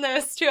can send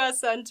those to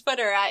us on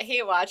Twitter at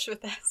HateWatch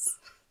with us.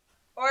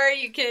 Or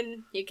you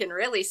can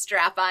really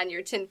strap on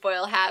your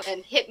tinfoil hat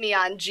and hit me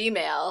on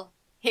Gmail.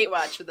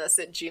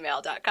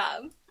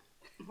 HateWatchWithUs@gmail.com.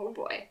 Oh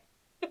boy.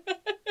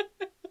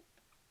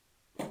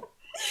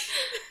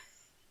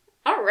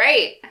 All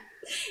right.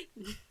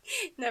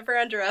 Never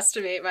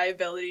underestimate my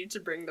ability to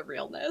bring the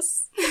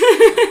realness.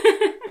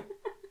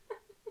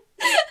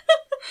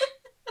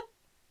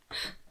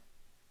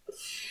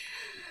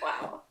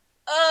 Wow.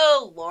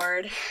 Oh,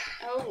 Lord.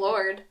 Oh,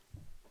 Lord.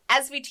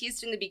 As we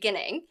teased in the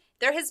beginning,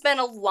 there has been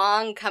a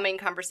long coming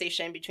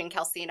conversation between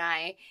Kelsey and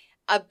I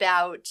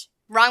about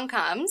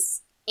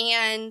rom-coms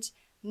and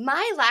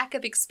my lack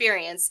of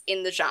experience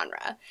in the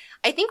genre.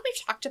 I think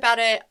we've talked about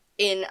it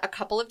in a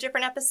couple of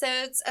different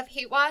episodes of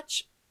Hate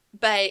Watch,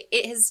 but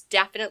it has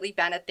definitely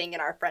been a thing in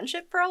our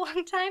friendship for a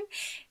long time.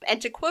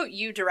 And to quote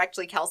you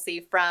directly,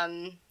 Kelsey,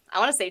 from, I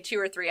want to say 2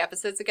 or 3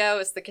 episodes ago,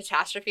 it's the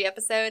Catastrophe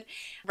episode,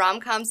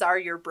 rom-coms are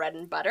your bread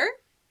and butter.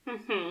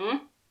 Mm-hmm.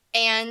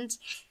 And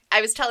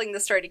I was telling the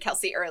story to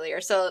Kelsey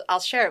earlier, so I'll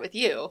share it with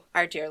you,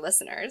 our dear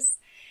listeners.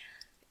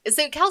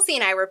 So Kelsey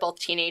and I were both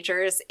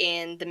teenagers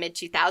in the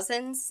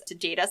mid-2000s, to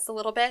date us a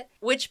little bit,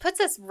 which puts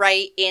us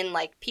right in,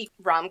 like, peak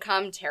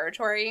rom-com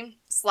territory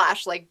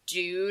 / like,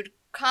 dude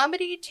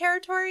comedy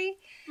territory.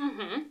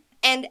 Mm-hmm.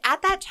 And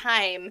at that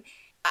time,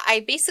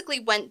 I basically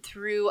went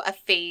through a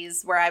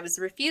phase where I was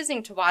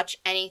refusing to watch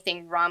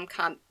anything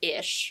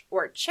rom-com-ish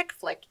or chick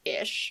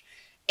flick-ish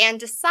and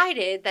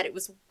decided that it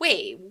was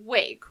way,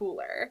 way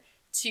cooler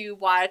to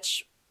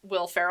watch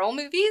Will Ferrell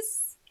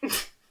movies.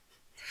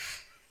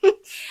 So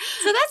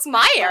that's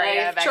my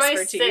area of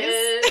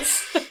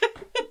expertise.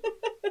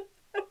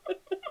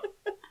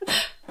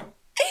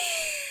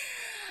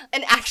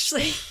 And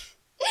actually,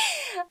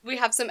 we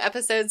have some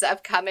episodes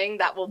upcoming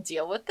that will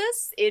deal with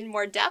this in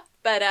more depth,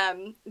 but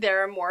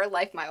there are more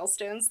life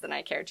milestones than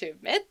I care to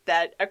admit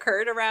that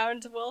occurred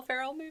around Will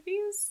Ferrell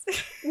movies.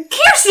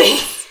 Kelsey!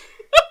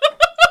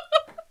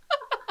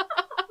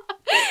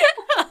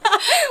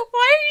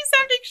 Why are you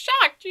sounding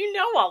shocked? You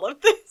know all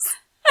of this.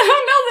 I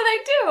don't know that I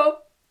do.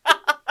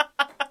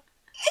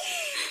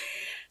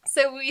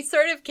 So we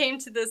sort of came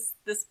to this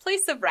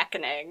place of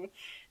reckoning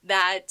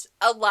that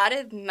a lot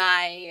of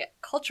my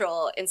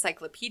cultural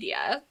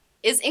encyclopedia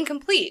is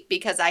incomplete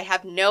because I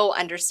have no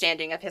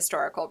understanding of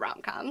historical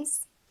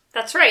rom-coms.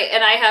 That's right,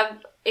 and I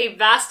have a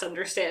vast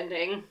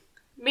understanding,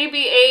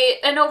 maybe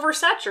an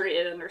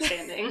oversaturated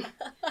understanding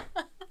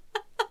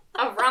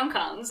of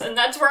rom-coms, and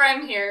that's where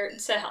I'm here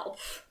to help.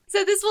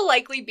 So this will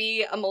likely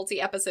be a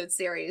multi-episode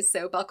series,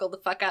 so buckle the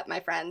fuck up, my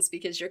friends,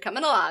 because you're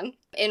coming along,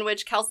 in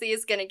which Kelsey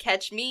is going to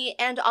catch me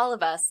and all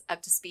of us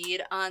up to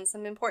speed on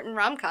some important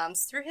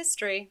rom-coms through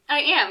history. I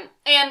am.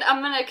 And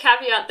I'm going to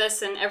caveat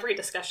this in every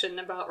discussion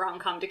about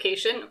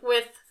rom-comdication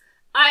with,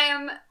 I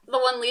am the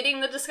one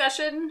leading the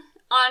discussion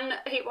on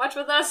Hate Watch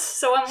with Us,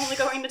 so I'm only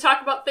going to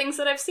talk about things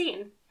that I've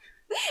seen.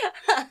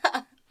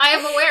 I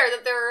am aware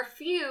that there are a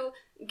few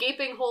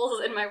gaping holes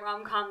in my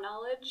rom-com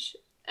knowledge,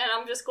 and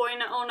I'm just going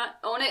to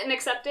own it and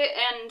accept it,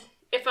 and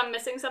if I'm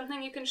missing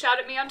something, you can shout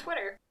at me on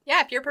Twitter. Yeah,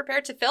 if you're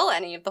prepared to fill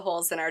any of the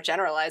holes in our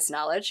generalized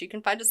knowledge, you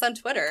can find us on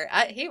Twitter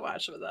at Hate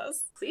Watch with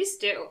Us. Please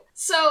do.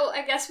 So,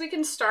 I guess we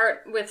can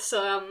start with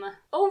some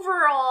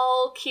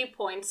overall key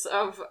points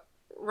of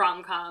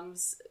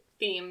rom-coms,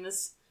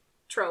 themes,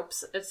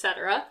 tropes,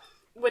 etc.,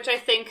 which I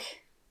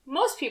think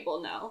most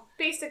people know.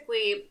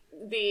 Basically,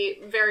 the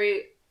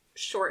very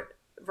short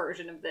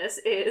version of this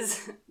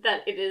is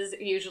that it is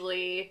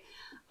usually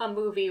a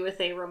movie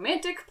with a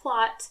romantic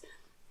plot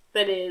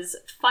that is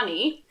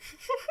funny.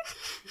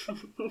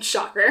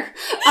 Shocker.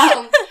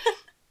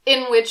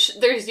 In which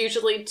there's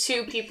usually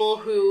two people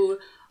who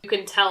you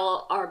can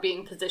tell are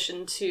being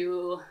positioned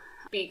to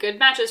be good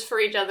matches for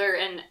each other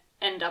and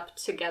end up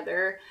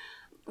together,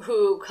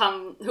 who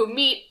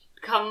meet,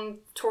 come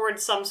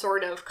towards some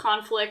sort of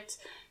conflict,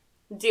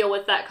 deal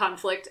with that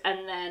conflict,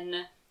 and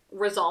then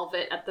resolve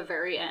it at the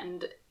very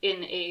end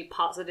in a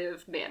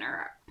positive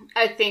manner.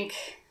 I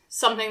think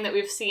something that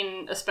we've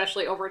seen,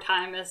 especially over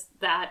time, is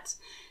that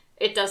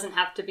it doesn't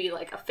have to be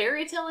like a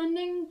fairy tale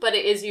ending, but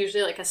it is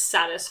usually like a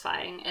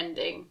satisfying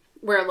ending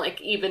where,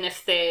 like, even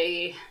if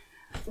they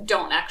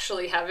don't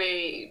actually have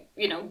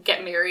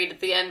get married at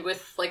the end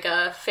with like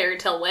a fairy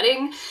tale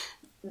wedding,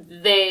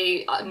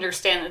 they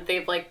understand that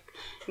they've like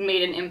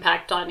made an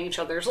impact on each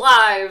other's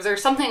lives or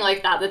something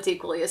like that that's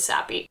equally as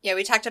sappy. Yeah,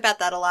 we talked about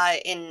that a lot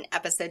in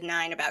episode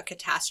 9 about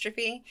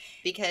Catastrophe,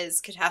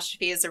 because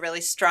Catastrophe is a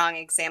really strong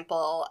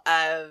example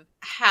of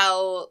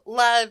how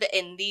love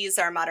in these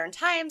our modern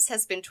times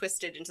has been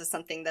twisted into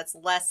something that's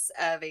less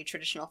of a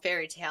traditional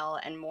fairy tale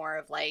and more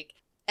of like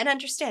an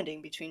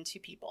understanding between two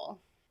people.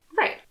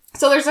 Right.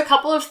 So there's a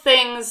couple of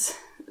things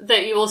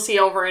that you will see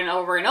over and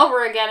over and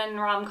over again in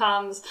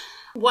rom-coms.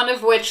 One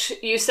of which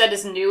you said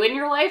is new in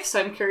your life, so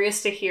I'm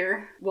curious to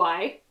hear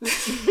why.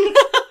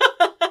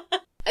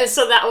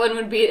 So that one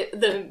would be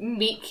the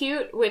meet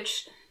cute,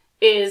 which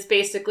is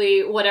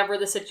basically whatever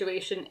the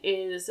situation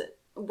is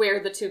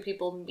where the two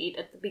people meet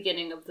at the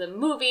beginning of the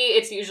movie.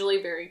 It's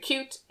usually very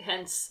cute,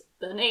 hence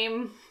the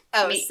name.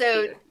 Oh, Meet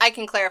so Cute. I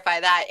can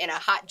clarify that in a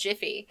hot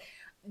jiffy.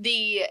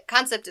 The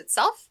concept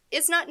itself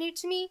is not new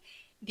to me.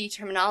 The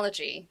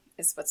terminology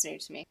is what's new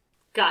to me.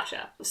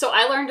 Gotcha. So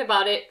I learned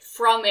about it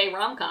from a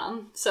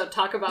rom-com, so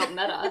talk about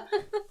meta.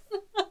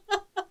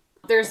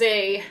 There's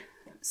a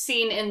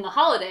scene in The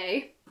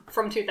Holiday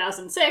from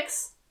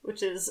 2006,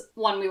 which is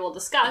one we will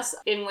discuss,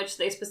 in which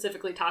they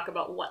specifically talk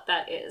about what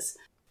that is.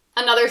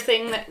 Another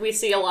thing that we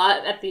see a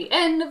lot at the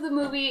end of the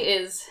movie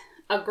is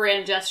a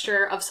grand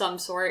gesture of some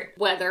sort,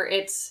 whether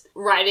it's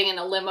riding in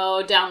a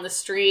limo down the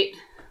street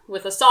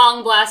with a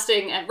song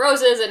blasting and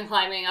roses and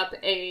climbing up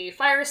a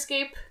fire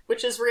escape,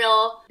 which is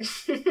real,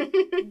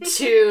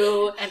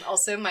 to... And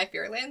also My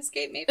Fair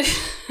Landscape, maybe?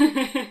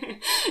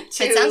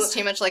 It sounds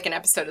too much like an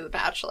episode of The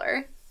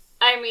Bachelor.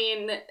 I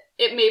mean,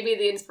 it may be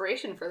the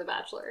inspiration for The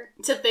Bachelor.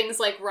 To things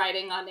like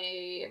riding on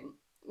a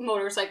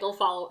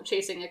motorcycle,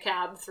 chasing a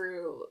cab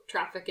through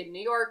traffic in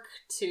New York,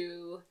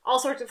 to all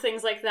sorts of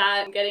things like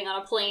that. Getting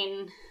on a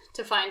plane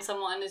to find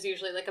someone is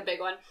usually like a big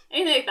one.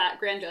 Anything like that,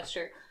 grand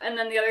gesture. And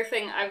then the other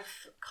thing I've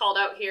called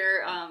out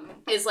here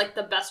is like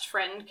the best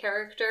friend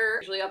character,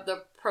 usually of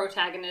the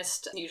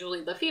protagonist,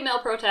 usually the female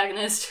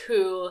protagonist,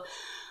 who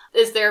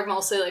is there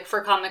mostly like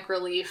for comic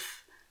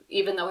relief.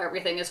 Even though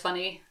everything is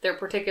funny, they're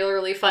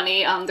particularly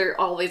funny. They're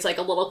always like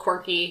a little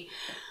quirky,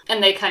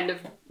 and they kind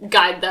of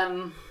guide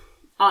them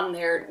on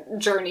their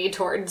journey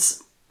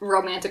towards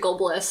romantical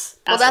bliss.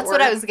 Well, that's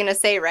what I was going to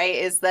say, right?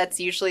 Is that's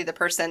usually the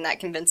person that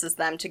convinces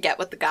them to get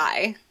with the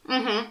guy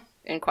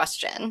in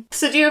question.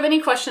 So do you have any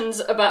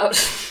questions about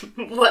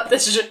what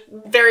this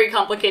very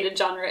complicated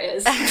genre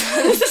is?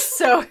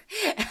 So,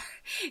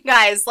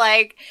 guys,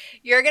 like,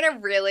 you're going to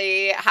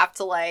really have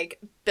to, like,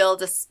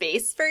 build a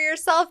space for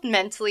yourself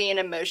mentally and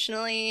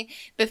emotionally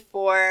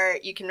before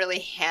you can really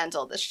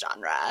handle this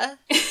genre.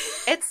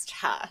 It's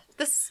tough.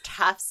 This is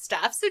tough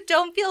stuff. So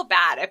don't feel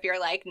bad if you're,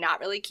 like, not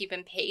really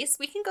keeping pace.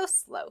 We can go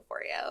slow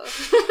for you.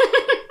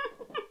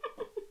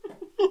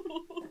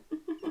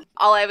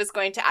 All I was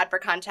going to add for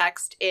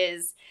context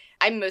is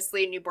I'm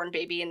mostly a newborn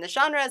baby in the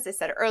genre, as I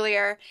said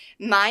earlier.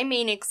 My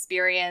main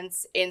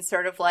experience in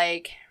sort of,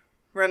 like,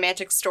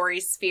 romantic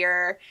story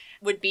sphere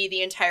would be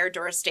the entire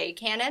Doris Day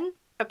canon,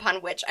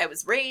 upon which I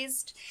was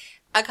raised.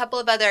 A couple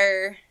of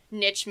other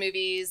niche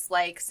movies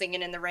like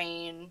Singin' in the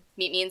Rain,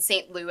 Meet Me in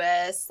St.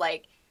 Louis.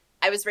 Like,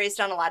 I was raised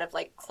on a lot of,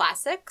 like,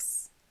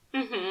 classics.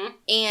 Mm-hmm.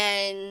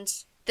 And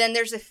then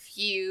there's a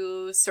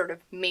few sort of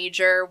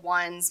major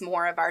ones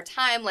more of our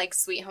time, like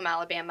Sweet Home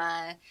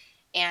Alabama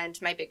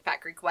and My Big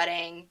Fat Greek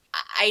Wedding.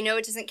 I know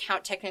it doesn't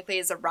count technically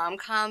as a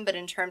rom-com, but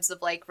in terms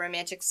of like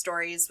romantic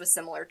stories with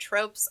similar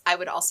tropes, I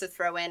would also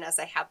throw in, as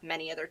I have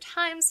many other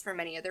times for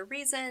many other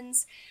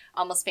reasons,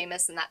 Almost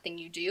Famous and That Thing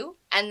You Do.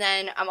 And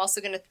then I'm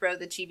also going to throw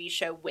the TV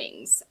show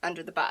Wings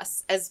under the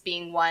bus as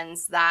being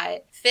ones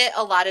that fit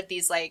a lot of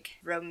these like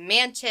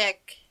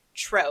romantic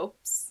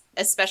tropes,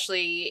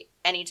 especially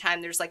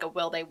anytime there's like a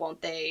will they,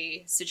 won't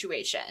they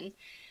situation,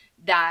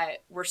 that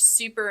were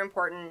super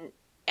important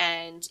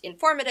and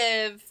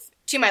informative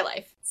to my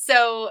life.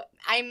 So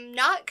I'm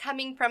not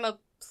coming from a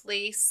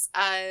place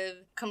of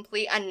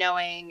complete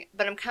unknowing,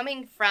 but I'm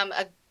coming from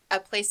a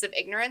place of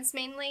ignorance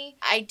mainly.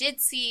 I did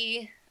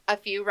see a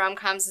few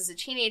rom-coms as a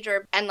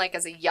teenager and like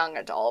as a young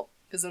adult,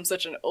 because I'm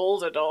such an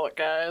old adult,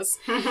 guys.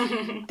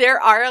 There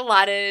are a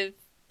lot of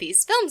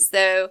these films,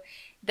 though,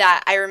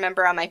 that I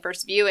remember on my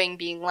first viewing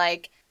being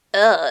like,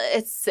 ugh,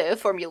 it's so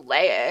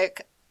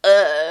formulaic.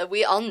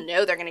 We all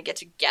know they're going to get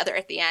together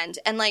at the end.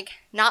 And like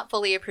not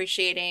fully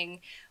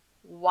appreciating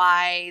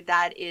why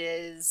that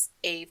is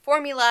a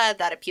formula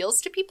that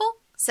appeals to people.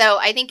 So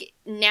I think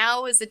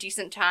now is a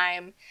decent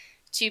time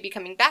to be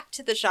coming back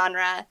to the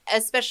genre,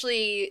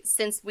 especially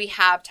since we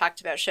have talked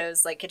about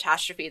shows like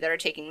Catastrophe that are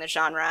taking the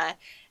genre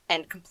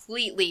and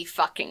completely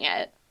fucking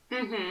it.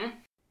 Mm-hmm.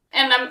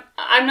 And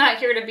I'm not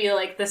here to be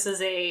like, this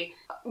is a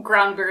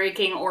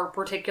groundbreaking or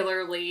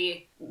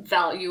particularly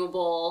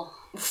valuable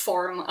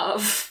form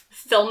of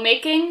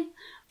filmmaking.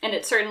 And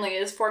it certainly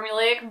is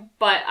formulaic,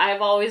 but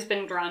I've always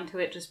been drawn to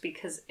it just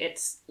because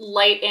it's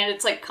light and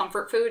it's like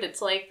comfort food.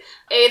 It's like,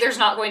 A, there's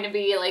not going to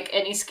be like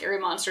any scary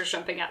monsters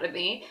jumping out at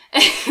me.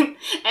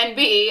 And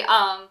B,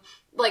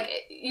 like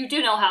you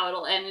do know how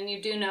it'll end, and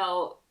you do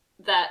know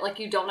that like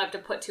you don't have to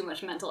put too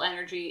much mental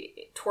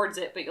energy towards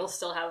it, but you'll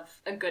still have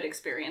a good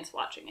experience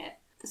watching it.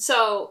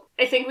 So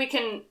I think we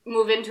can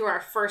move into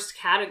our first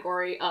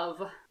category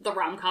of the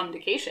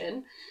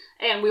rom-com-dication.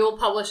 And we will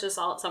publish this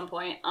all at some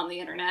point on the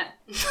internet.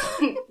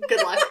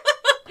 Good luck.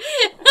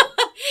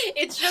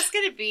 It's just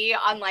going to be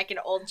on like an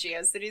old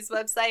GeoCities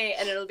website,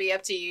 and it'll be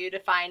up to you to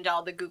find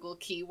all the Google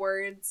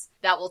keywords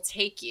that will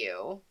take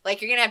you.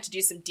 Like, you're going to have to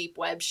do some deep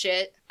web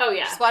shit. Oh,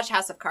 yeah. Just watch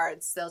House of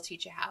Cards. They'll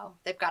teach you how.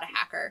 They've got a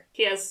hacker.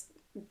 He has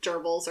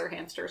gerbils or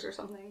hamsters or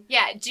something.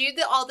 Yeah, do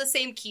all the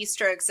same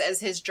keystrokes as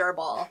his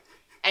gerbil,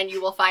 and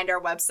you will find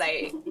our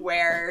website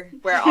where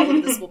all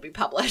of this will be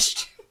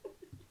published.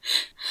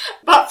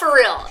 But for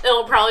real,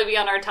 it'll probably be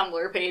on our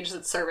Tumblr page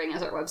that's serving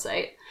as our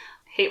website.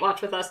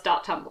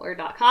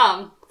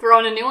 hatewatchwithus.tumblr.com.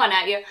 Throwing a new one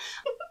at you.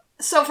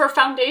 So for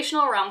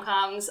foundational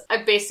rom-coms,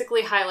 I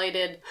basically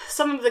highlighted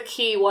some of the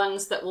key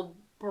ones that will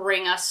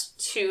bring us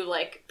to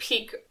like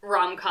peak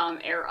rom-com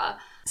era.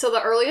 So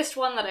the earliest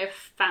one that I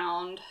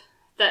found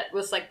that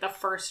was like the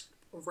first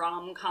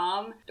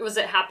rom-com was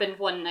It Happened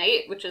One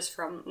Night, which is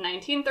from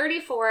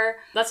 1934.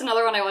 That's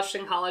another one I watched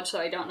in college, so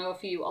I don't know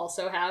if you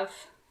also have.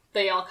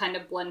 They all kind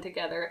of blend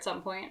together at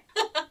some point.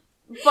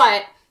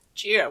 But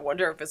gee, I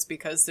wonder if it's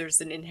because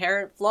there's an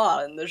inherent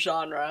flaw in the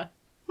genre.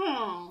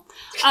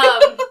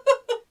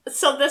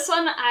 So this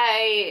one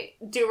I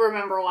do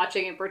remember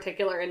watching in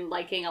particular and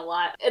liking a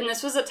lot. And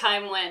this was a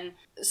time when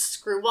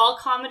screwball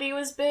comedy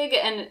was big,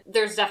 and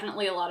there's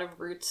definitely a lot of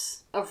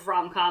roots of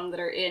rom-com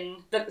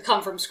that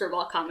come from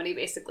screwball comedy,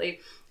 basically.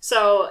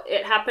 So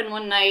It Happened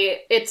One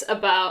Night, it's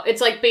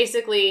like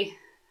basically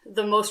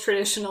the most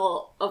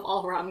traditional of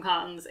all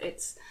rom-coms.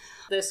 It's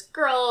this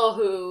girl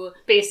who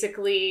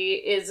basically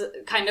is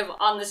kind of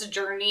on this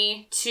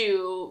journey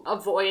to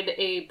avoid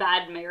a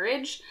bad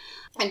marriage.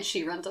 And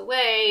she runs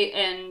away,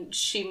 and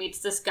she meets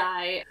this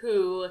guy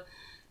who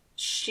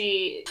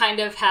she kind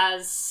of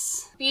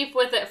has beef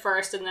with at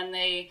first, and then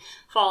they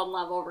fall in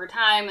love over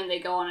time, and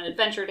they go on an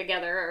adventure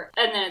together.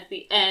 And then at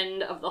the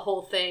end of the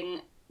whole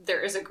thing,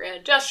 there is a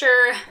grand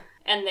gesture,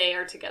 and they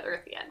are together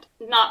at the end.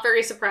 Not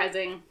very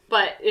surprising,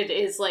 but it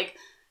is like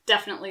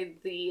definitely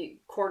the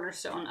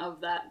cornerstone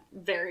of that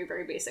very,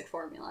 very basic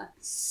formula.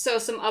 So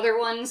some other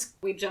ones,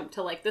 we jump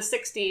to like the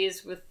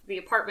 60s with The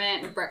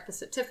Apartment and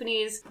Breakfast at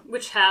Tiffany's,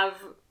 which have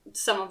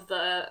some of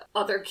the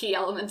other key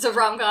elements of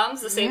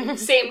rom-coms, the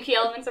same key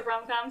elements of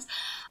rom-coms.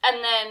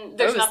 And then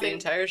there's nothing... the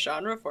entire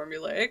genre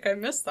formulaic. I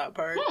missed that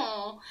part.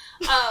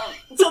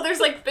 So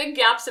there's like big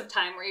gaps of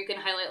time where you can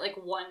highlight like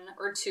one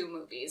or two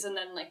movies. And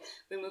then like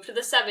we move to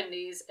the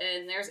 70s,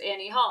 and there's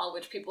Annie Hall,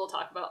 which people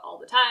talk about all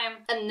the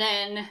time. And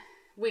then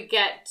we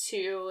get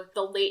to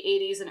the late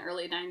 80s and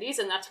early 90s,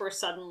 and that's where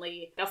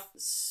suddenly a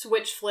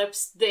switch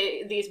flips.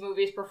 These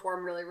movies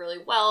perform really, really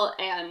well,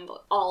 and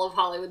all of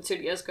Hollywood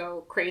studios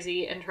go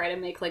crazy and try to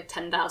make like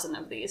 10,000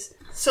 of these.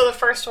 So the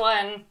first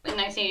one in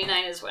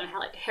 1989 is when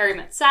Harry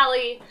Met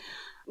Sally,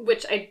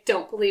 which I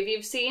don't believe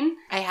you've seen.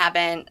 I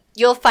haven't.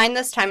 You'll find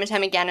this time and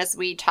time again as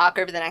we talk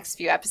over the next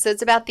few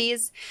episodes about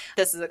these.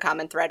 This is a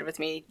common thread with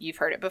me. You've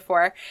heard it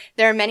before.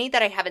 There are many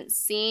that I haven't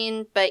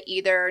seen, but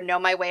either know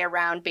my way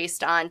around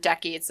based on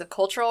decades of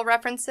cultural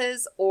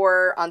references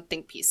or on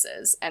think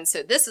pieces. And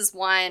so this is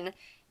one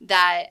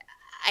that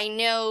I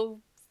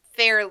know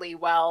fairly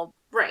well.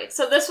 Right.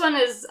 So this one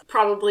is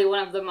probably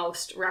one of the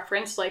most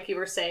referenced, like you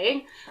were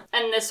saying.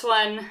 And this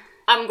one,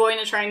 I'm going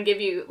to try and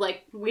give you,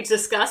 like we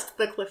discussed,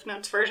 the Cliff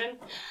Notes version.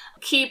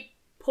 Key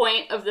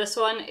point of this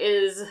one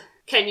is,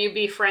 can you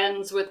be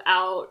friends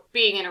without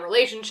being in a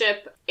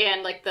relationship?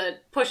 And, like, the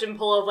push and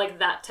pull of, like,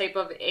 that type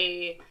of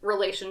a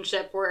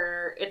relationship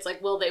where it's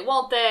like, will they,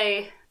 won't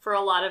they? For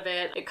a lot of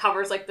it, it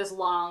covers, like, this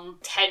long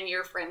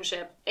 10-year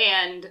friendship.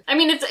 And, I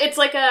mean, it's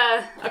like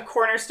a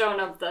cornerstone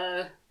of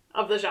the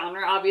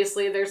genre,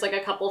 obviously. There's, like,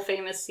 a couple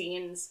famous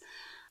scenes.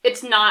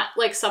 It's not,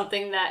 like,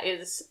 something that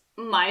is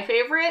my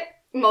favorite,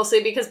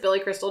 mostly because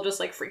Billy Crystal just,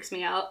 like, freaks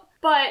me out.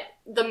 But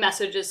the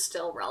message is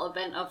still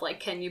relevant of, like,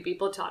 can you be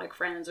platonic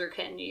friends or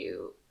can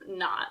you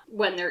not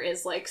when there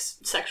is, like,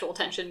 sexual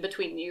tension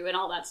between you and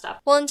all that stuff.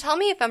 Well, and tell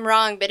me if I'm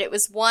wrong, but it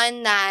was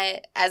one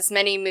that, as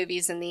many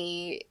movies in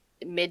the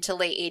mid to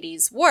late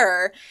 80s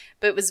were,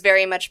 but was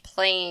very much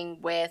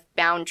playing with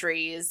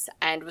boundaries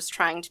and was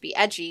trying to be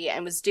edgy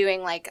and was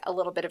doing, like, a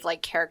little bit of,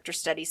 like, character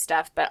study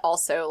stuff, but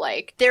also,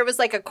 like, there was,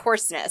 like, a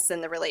coarseness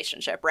in the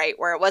relationship, right?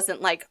 Where it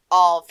wasn't, like,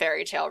 all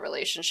fairy tale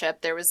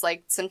relationship. There was,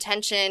 like, some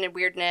tension and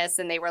weirdness,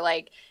 and they were,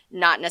 like,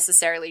 not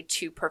necessarily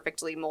two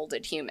perfectly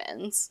molded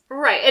humans.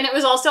 Right, and it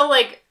was also,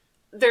 like,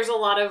 there's a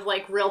lot of,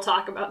 like, real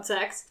talk about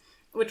sex,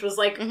 which was,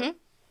 like,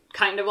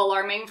 kind of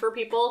alarming for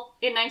people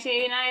in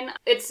 1989.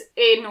 It's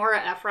a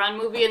Nora Ephron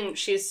movie, and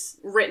she's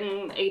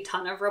written a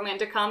ton of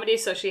romantic comedy,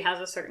 so she has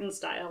a certain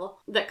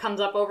style that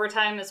comes up over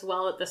time as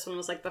well. This one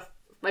was, like,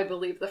 I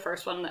believe the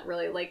first one that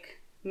really,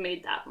 like,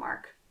 made that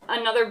mark.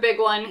 Another big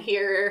one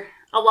here,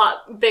 a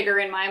lot bigger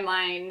in my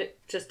mind,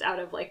 just out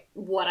of, like,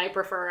 what I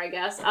prefer, I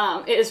guess,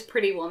 is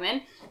Pretty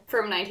Woman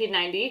from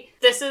 1990.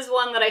 This is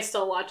one that I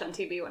still watch on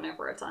TV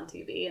whenever it's on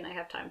TV and I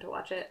have time to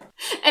watch it.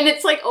 And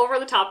it's, like, over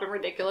the top and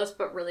ridiculous,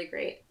 but really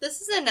great.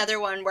 This is another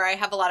one where I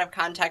have a lot of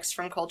context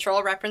from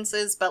cultural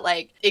references, but,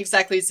 like,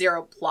 exactly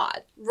zero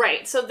plot.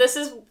 Right, so this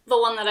is the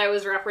one that I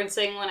was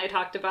referencing when I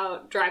talked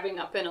about driving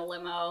up in a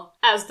limo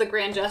as the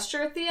grand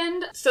gesture at the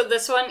end. So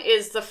this one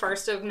is the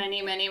first of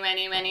many, many,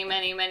 many, many,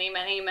 many, many,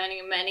 many,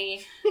 many,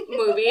 many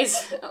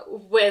movies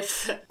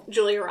with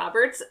Julia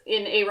Roberts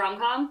in a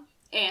rom-com.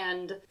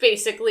 And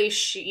basically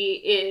she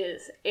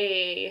is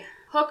a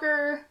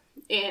hooker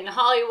in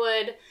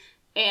Hollywood,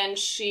 and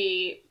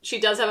she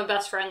does have a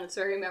best friend that's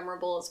very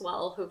memorable as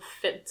well, who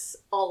fits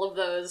all of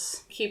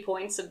those key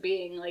points of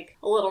being, like,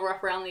 a little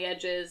rough around the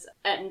edges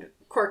and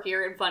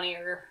quirkier and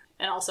funnier,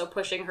 and also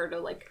pushing her to,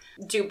 like,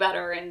 do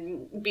better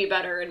and be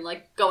better and,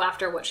 like, go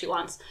after what she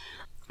wants.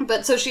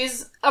 But so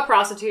she's a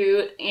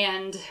prostitute,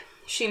 and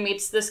she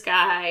meets this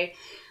guy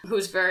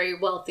who's very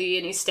wealthy,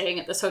 and he's staying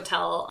at this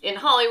hotel in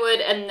Hollywood,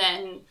 and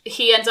then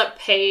he ends up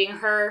paying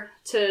her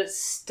to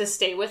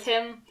stay with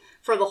him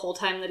for the whole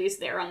time that he's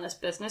there on this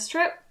business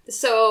trip.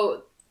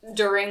 So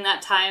during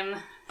that time,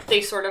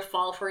 they sort of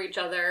fall for each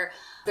other.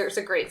 There's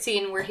a great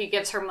scene where he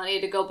gives her money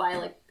to go buy,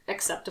 like,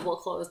 acceptable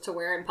clothes to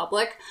wear in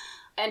public,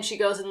 and she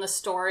goes in the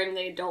store and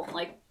they don't,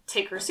 like,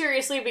 take her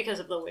seriously because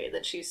of the way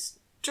that she's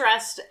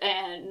dressed,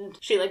 and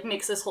she, like,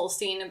 makes this whole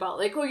scene about,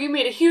 like, oh, you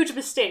made a huge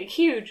mistake,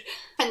 huge.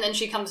 And then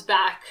she comes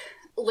back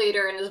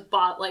later and has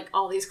bought, like,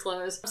 all these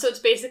clothes. So it's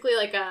basically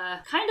like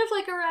a kind of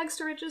like a rags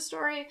to riches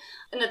story.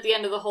 And at the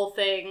end of the whole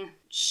thing,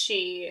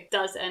 she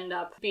does end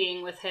up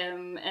being with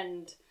him,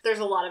 and there's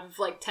a lot of,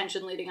 like,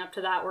 tension leading up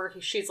to that where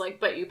she's like,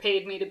 but you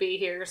paid me to be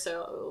here,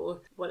 so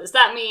what does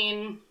that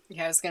mean?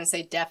 Yeah, I was gonna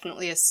say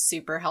definitely a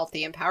super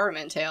healthy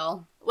empowerment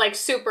tale. Like,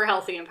 super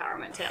healthy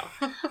empowerment tale.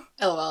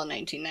 LOL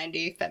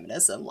 1990,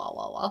 feminism, la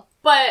la la.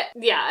 But,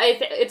 yeah,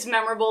 it's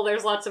memorable.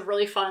 There's lots of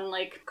really fun,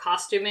 like,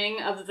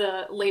 costuming of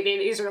the late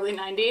 80s, early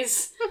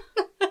 90s.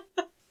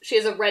 She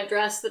has a red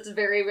dress that's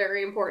very,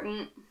 very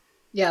important.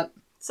 Yep.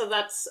 So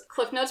that's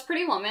Cliff Notes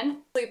Pretty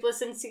Woman.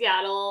 Sleepless in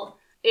Seattle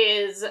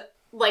is,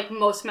 like,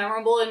 most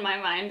memorable in my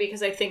mind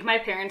because I think my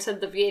parents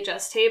had the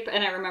VHS tape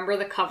and I remember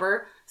the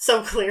cover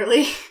so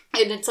clearly.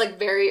 And it's, like,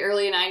 very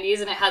early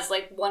 90s, and it has,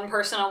 like, one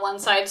person on one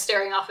side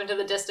staring off into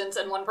the distance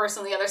and one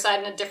person on the other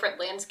side in a different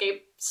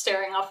landscape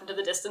staring off into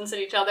the distance at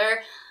each other.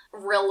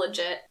 Real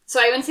legit. So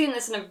I haven't seen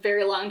this in a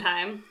very long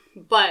time,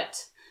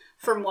 but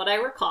from what I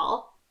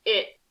recall,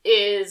 it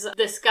is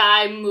this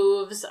guy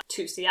moves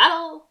to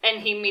Seattle,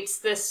 and he meets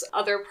this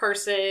other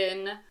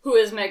person who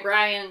is Meg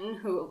Ryan,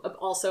 who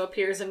also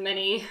appears in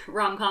many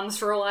rom-coms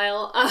for a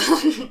while.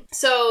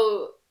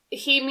 So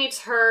he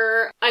meets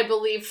her, I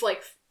believe,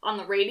 like, on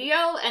the radio,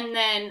 and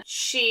then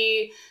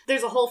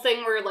there's a whole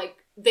thing where, like,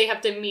 they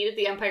have to meet at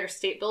the Empire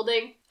State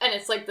Building, and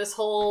it's, like, this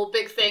whole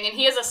big thing, and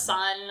he has a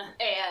son,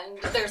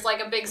 and there's, like,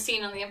 a big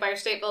scene on the Empire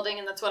State Building,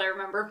 and that's what I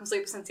remember from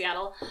Sleepless in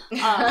Seattle.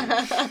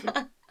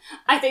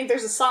 I think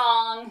there's a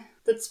song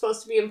that's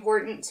supposed to be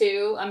important,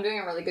 too. I'm doing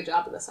a really good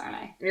job of this, aren't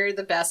I? You're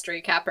the best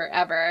recapper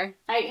ever.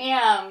 I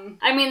am.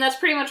 I mean, that's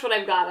pretty much what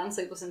I've got on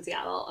Sleepless in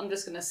Seattle. I'm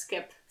just gonna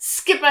skip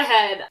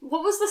ahead.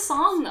 What was the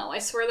song, though? I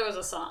swear there was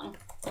a song.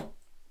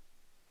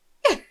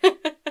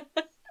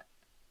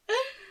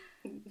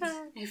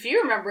 If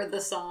you remember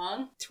the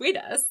song, tweet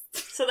us.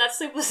 So that's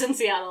Sleepless in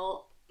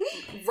Seattle,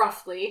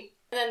 roughly.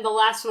 And then the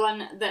last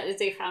one that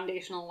is a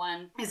foundational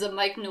one is a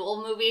Mike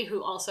Newell movie,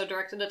 who also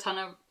directed a ton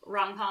of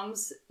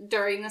rom-coms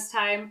during this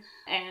time,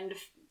 and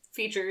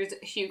features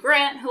Hugh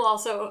Grant, who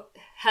also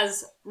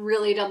has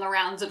really done the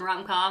rounds in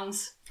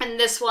rom-coms. And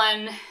this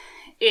one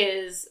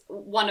is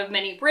one of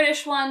many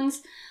British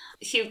ones.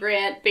 Hugh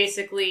Grant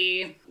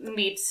basically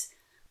meets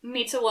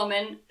a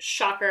woman,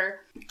 shocker,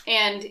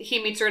 and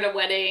he meets her at a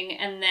wedding,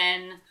 and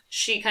then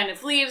she kind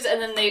of leaves,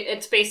 and then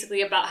it's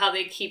basically about how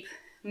they keep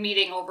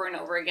meeting over and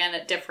over again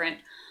at different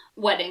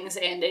weddings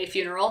and a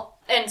funeral.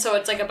 And so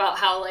it's like about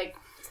how like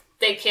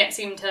they can't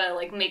seem to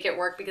like make it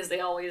work because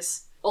they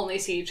always only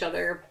see each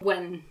other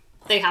when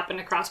they happen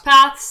to cross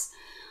paths.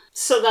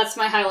 So that's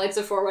my highlights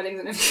of 4 Weddings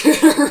and a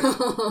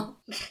Funeral.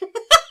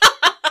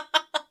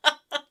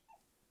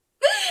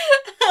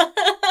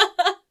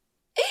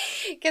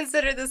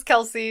 Consider this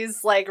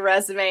Kelsey's, like,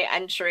 resume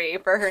entry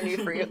for her new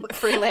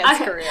freelance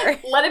career.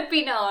 Let it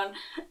be known,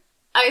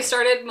 I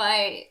started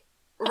my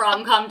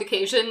rom-com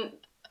vacation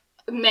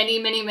many,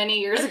 many, many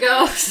years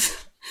ago.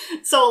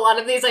 So a lot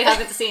of these I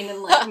haven't seen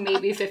in, like,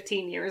 maybe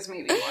 15 years,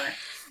 maybe more.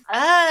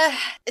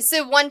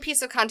 So one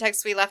piece of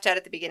context we left out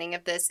at the beginning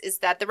of this is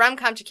that the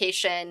rom-com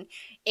vacation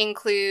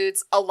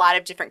includes a lot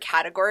of different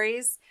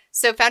categories.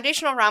 So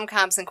foundational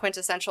rom-coms and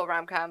quintessential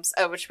rom-coms,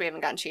 which we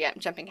haven't gotten to yet,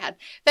 I'm jumping ahead.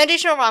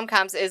 Foundational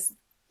rom-coms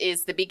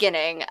is the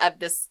beginning of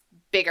this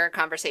bigger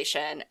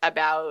conversation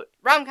about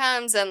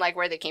rom-coms and like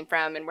where they came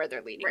from and where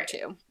they're leading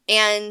to.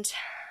 And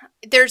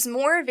there's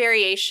more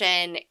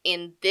variation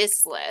in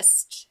this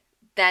list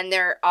than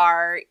there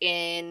are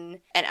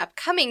in an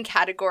upcoming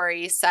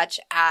category such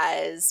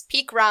as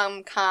peak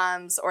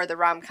rom-coms or the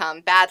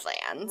rom-com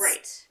Badlands.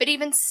 Right. But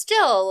even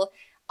still,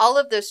 all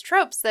of those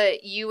tropes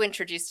that you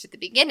introduced at the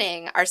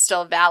beginning are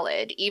still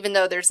valid, even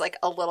though there's like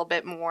a little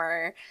bit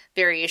more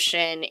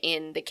variation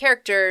in the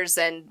characters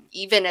and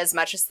even as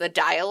much as the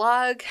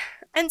dialogue.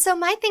 And so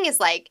my thing is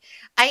like,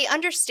 I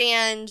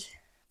understand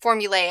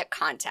formulaic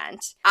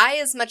content. I,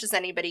 as much as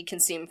anybody,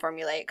 consume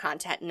formulaic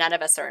content. None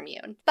of us are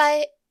immune.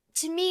 But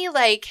to me,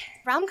 like,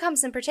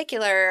 rom-coms in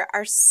particular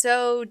are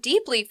so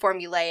deeply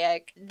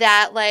formulaic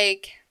that,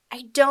 like,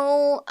 I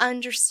don't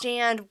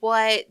understand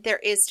what there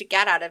is to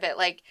get out of it.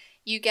 Like,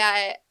 you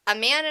get a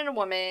man and a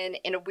woman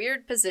in a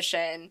weird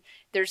position.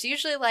 There's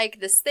usually, like,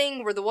 this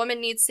thing where the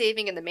woman needs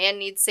saving and the man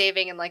needs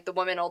saving, and, like, the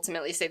woman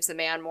ultimately saves the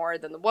man more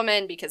than the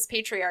woman because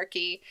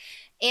patriarchy.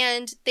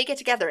 And they get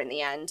together in the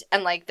end.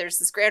 And, like, there's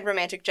this grand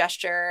romantic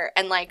gesture.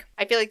 And, like,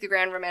 I feel like the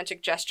grand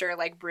romantic gesture,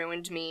 like,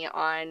 ruined me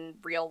on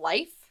real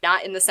life.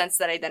 Not in the sense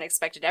that I then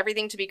expected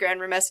everything to be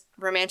grand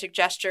romantic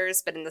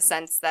gestures, but in the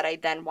sense that I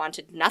then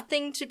wanted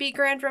nothing to be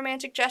grand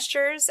romantic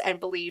gestures and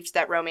believed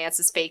that romance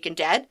is fake and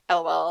dead.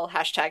 LOL,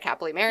 hashtag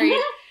happily married.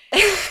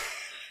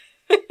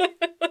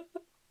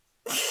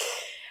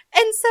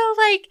 And so,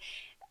 like,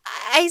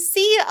 I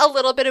see a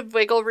little bit of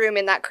wiggle room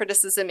in that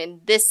criticism in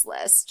this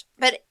list.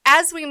 But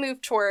as we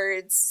move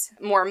towards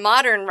more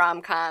modern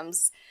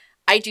rom-coms,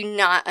 I do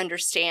not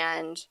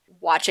understand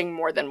watching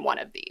more than one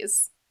of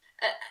these.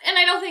 And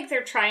I don't think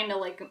they're trying to,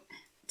 like,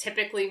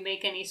 typically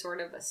make any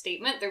sort of a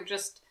statement. They're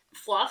just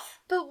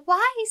fluff. But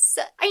why?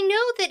 I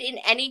know that in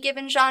any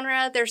given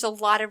genre, there's a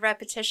lot of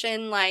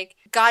repetition. Like,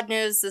 God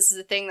knows this is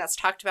a thing that's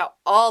talked about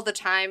all the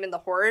time in the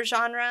horror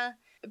genre.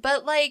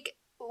 But, like,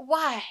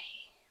 why?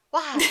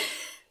 Why?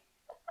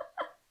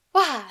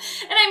 Why?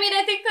 And I mean,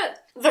 I think that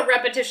the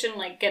repetition,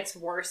 like, gets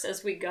worse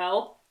as we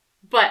go.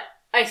 But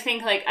I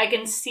think, like, I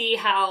can see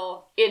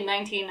how in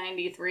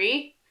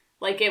 1993,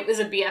 like, it was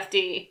a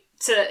BFD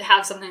to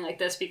have something like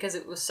this because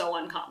it was so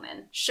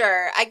uncommon.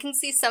 Sure, I can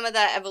see some of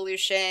that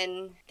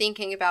evolution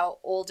thinking about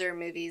older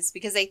movies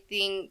because I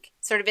think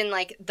sort of in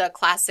like the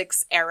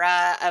classics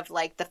era of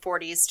like the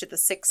 40s to the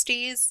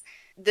 60s,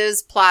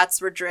 those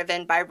plots were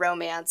driven by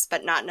romance,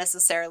 but not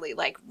necessarily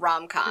like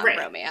rom-com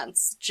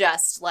romance.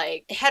 Just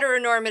like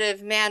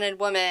heteronormative man and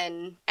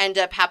woman end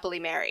up happily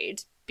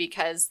married.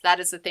 Because that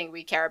is the thing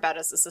we care about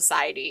as a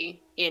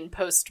society in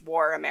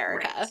post-war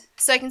America. Right.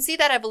 So I can see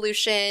that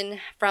evolution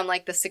from,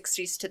 like, the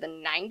 60s to the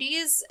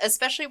 90s,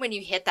 especially when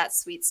you hit that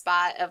sweet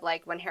spot of,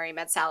 like, When Harry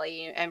Met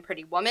Sally and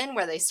Pretty Woman,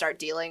 where they start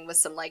dealing with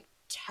some, like,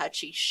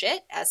 touchy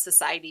shit as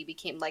society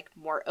became, like,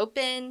 more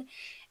open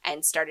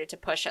and started to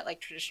push at,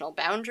 like, traditional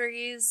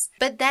boundaries.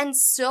 But then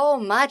so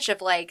much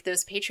of, like,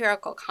 those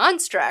patriarchal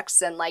constructs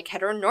and, like,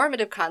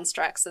 heteronormative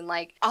constructs and,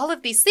 like, all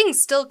of these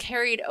things still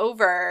carried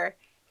over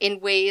in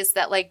ways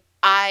that, like,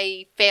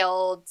 I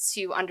failed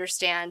to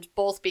understand,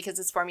 both because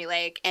it's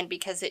formulaic and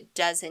because it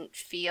doesn't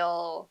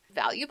feel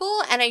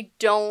valuable. And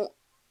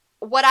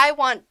what I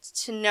want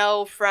to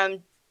know from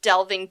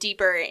delving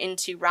deeper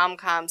into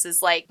rom-coms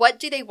is, like, what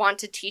do they want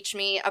to teach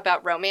me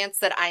about romance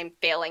that I'm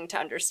failing to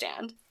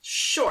understand?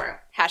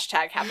 Sure.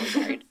 Hashtag happily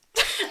married.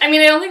 I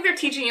mean, I don't think they're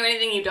teaching you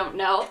anything you don't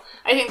know.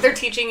 I think they're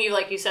teaching you,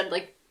 like you said,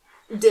 like,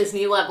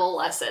 Disney-level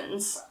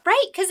lessons.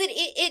 Right, because it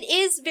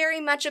is very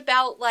much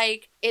about,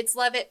 like, it's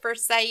love at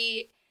first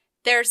sight,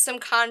 there's some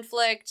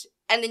conflict,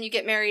 and then you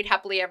get married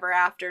happily ever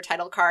after,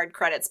 title card,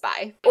 credits,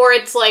 bye. Or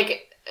it's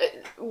like,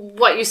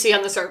 what you see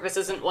on the surface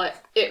isn't what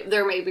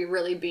there may be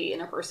really be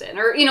in a person.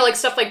 Or, you know, like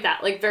stuff like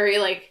that. Like very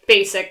like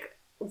basic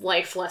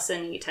life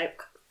lesson-y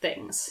type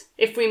things.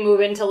 If we move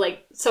into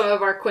like some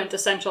of our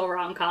quintessential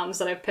rom-coms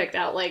that I've picked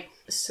out, like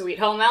Sweet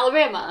Home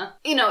Alabama,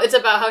 you know, it's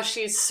about how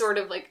she's sort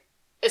of like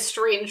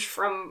estranged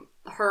from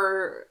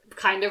her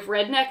kind of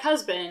redneck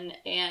husband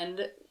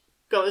and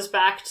goes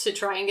back to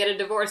try and get a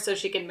divorce so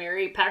she can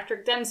marry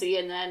Patrick Dempsey,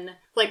 and then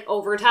like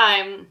over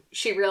time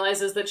she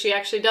realizes that she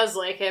actually does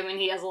like him and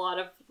he has a lot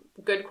of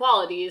good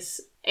qualities,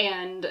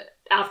 and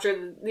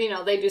after, you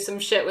know, they do some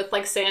shit with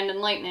like sand and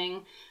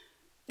lightning.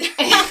 There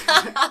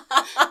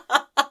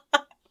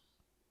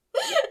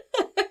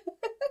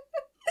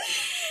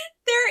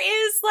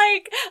is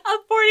like a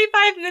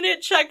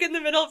 45-minute chunk in the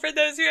middle for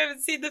those who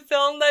haven't seen the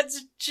film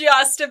that's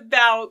just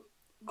about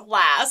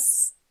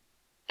glass.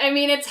 I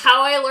mean, it's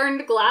how I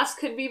learned glass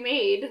could be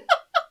made,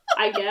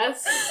 I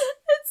guess.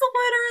 It's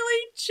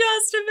literally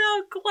just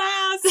about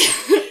glass.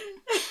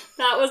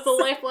 That was the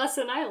life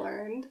lesson I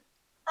learned.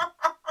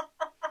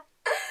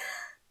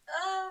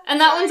 And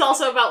that one's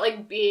also about,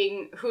 like,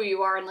 being who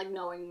you are and, like,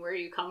 knowing where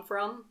you come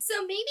from.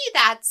 So maybe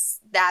that's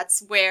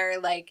where,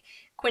 like,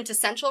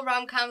 quintessential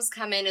rom-coms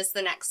come in as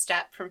the next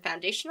step from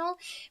foundational.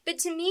 But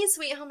to me,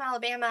 Sweet Home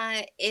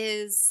Alabama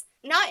is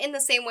not in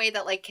the same way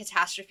that, like,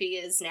 Catastrophe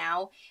is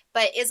now,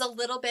 but is a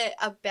little bit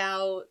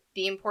about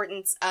the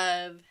importance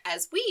of,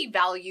 as we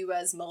value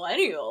as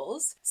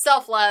millennials,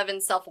 self-love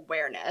and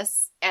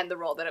self-awareness and the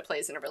role that it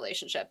plays in a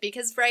relationship.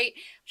 Because, right,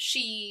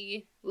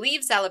 she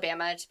leaves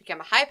Alabama to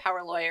become a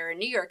high-power lawyer in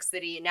New York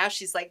City, and now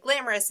she's, like,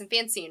 glamorous and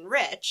fancy and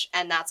rich,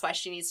 and that's why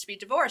she needs to be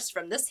divorced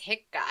from this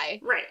hick guy.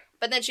 Right.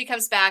 But then she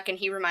comes back and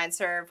he reminds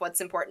her of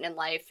what's important in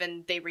life,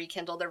 and they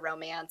rekindle their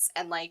romance,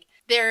 and, like,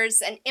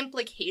 there's an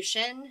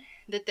implication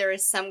that there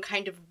is some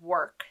kind of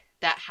work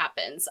that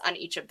happens on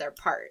each of their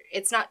part.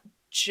 It's not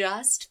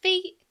just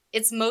fate.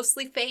 It's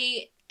mostly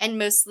fate and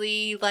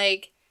mostly,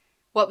 like,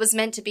 what was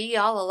meant to be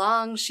all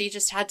along. She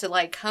just had to,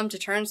 like, come to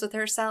terms with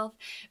herself.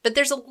 But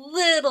there's a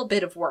little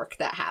bit of work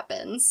that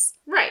happens.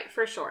 Right,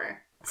 for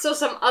sure. So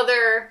some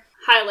other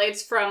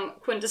highlights from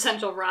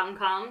quintessential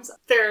rom-coms.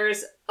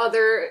 There's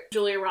other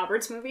Julia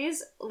Roberts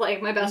movies,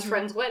 like My Best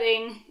Friend's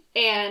Wedding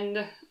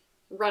and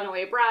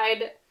Runaway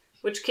Bride,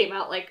 which came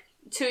out, like,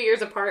 2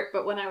 years apart,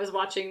 but when I was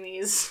watching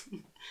these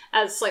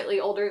as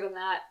slightly older than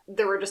that,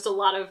 there were just a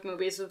lot of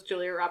movies with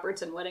Julia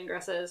Roberts in wedding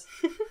dresses.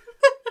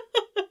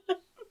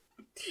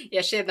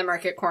 Yeah, she had the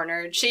market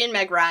cornered. She and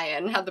Meg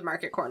Ryan had the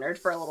market cornered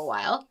for a little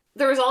while.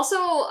 There was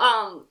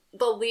also,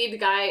 the lead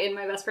guy in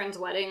My Best Friend's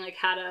Wedding, like,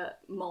 had a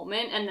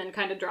moment and then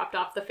kind of dropped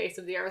off the face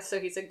of the earth, so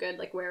he's a good,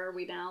 like, where are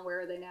we now?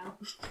 Where are they now?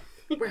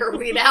 Where are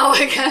we now,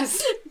 I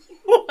guess?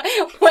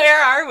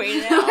 Where are we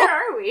now? Where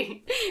are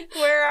we?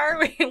 Where are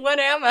we? What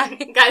am I?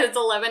 Guys, it's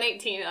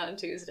 11:18 on a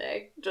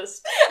Tuesday.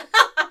 Just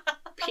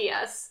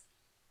P.S.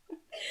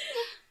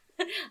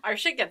 Our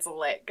shit gets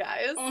lit,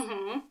 guys.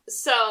 Mm-hmm.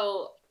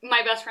 So,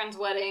 My Best Friend's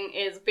Wedding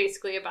is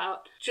basically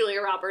about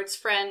Julia Roberts'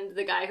 friend,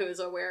 the guy who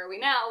is a Where Are We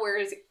Now? Where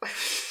is he?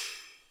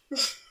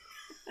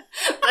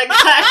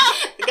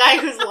 the guy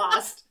who's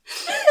lost.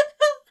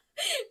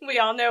 We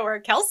all know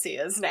where Kelsey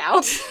is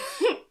now.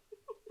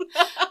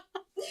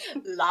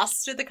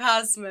 Lost to the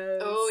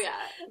cosmos. Oh, yeah.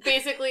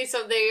 Basically,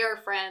 so they are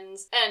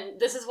friends, and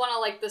this is one of,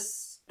 like, the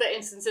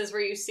instances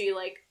where you see,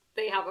 like,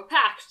 they have a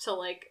pact to,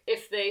 like,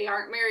 if they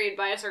aren't married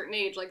by a certain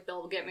age, like,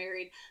 they'll get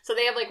married. So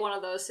they have, like, one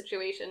of those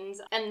situations,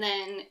 and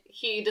then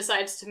he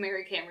decides to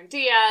marry Cameron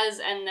Diaz,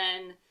 and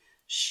then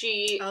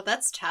she... Oh,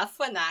 that's tough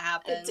when that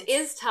happens. It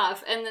is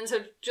tough, and then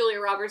so Julia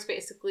Roberts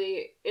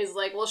basically is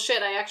like, well,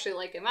 shit, I actually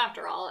like him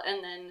after all,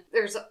 and then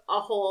there's a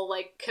whole,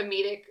 like,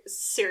 comedic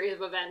series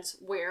of events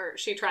where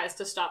she tries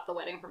to stop the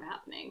wedding from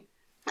happening.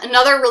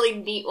 Another really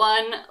neat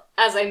one,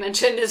 as I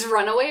mentioned, is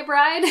Runaway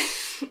Bride,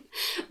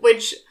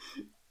 which...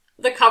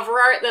 The cover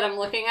art that I'm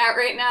looking at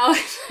right now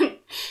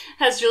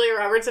has Julia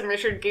Roberts and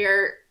Richard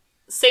Gere,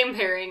 same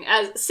pairing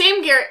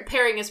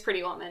as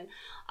Pretty Woman,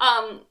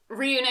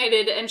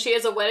 reunited, and she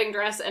has a wedding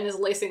dress and is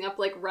lacing up,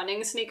 like,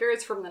 running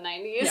sneakers from the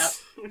 90s, yep.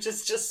 Which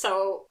is just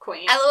so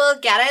quaint. I will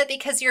get it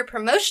because your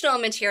promotional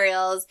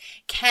materials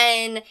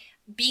can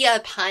be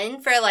a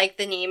pun for, like,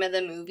 the name of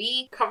the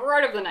movie. Cover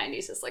art of the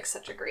 90s is, like,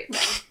 such a great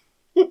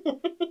thing.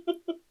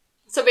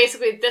 So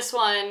basically, this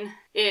one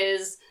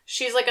is,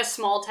 she's, like, a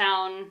small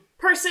town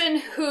person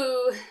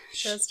who...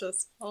 Just a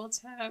small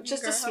town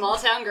Just girl. a small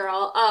town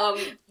girl.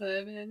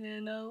 Living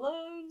in a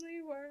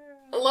lonely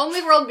world. A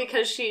lonely world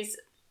because she's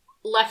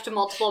left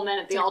multiple men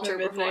at the altar the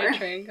midnight before.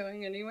 Train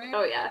going anywhere.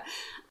 Oh, yeah.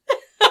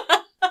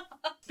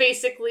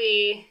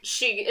 Basically,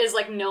 she is,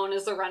 like, known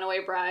as the Runaway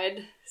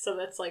Bride, so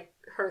that's, like,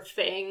 her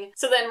thing.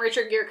 So then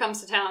Richard Gere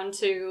comes to town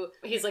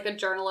he's, like, a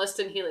journalist,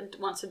 and he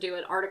wants to do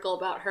an article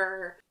about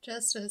her.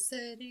 Just a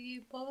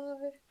city boy.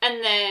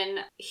 And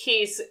then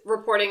he's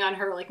reporting on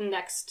her, like,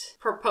 next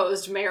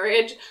proposed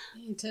marriage.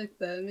 He took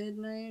the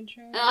midnight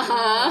train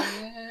Uh-huh.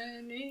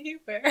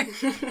 anywhere.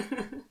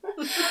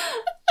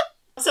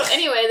 So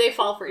Anyway, they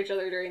fall for each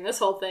other during this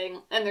whole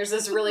thing, and there's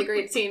this really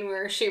great scene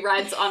where she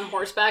rides on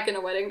horseback in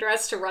a wedding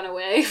dress to run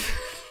away.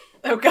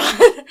 Oh,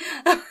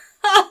 God.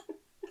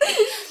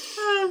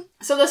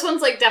 So this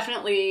one's, like,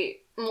 definitely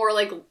more,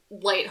 like,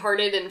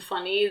 lighthearted and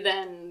funny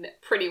than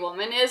Pretty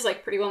Woman is.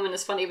 Like, Pretty Woman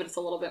is funny, but it's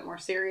a little bit more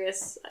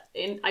serious,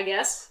 I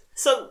guess.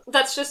 So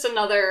that's just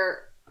another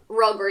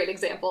real great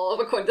example of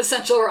a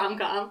quintessential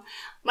rom-com.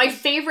 My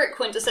favorite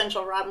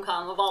quintessential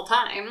rom-com of all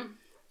time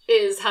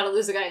is How to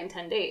Lose a Guy in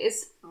 10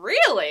 Days.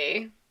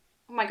 Really?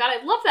 Oh my god,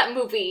 I love that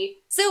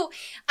movie. So,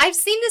 I've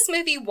seen this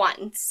movie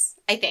once,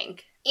 I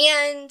think.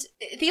 And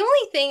the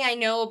only thing I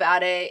know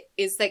about it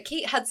is that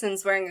Kate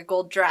Hudson's wearing a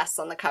gold dress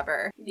on the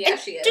cover. Yeah, and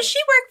she is. Does she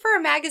work for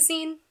a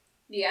magazine?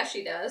 Yeah,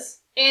 she does.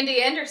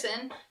 Andy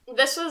Anderson.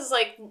 This was,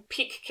 like,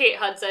 peak Kate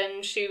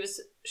Hudson.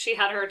 She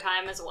had her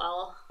time as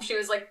well. She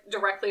was, like,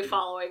 directly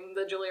following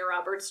the Julia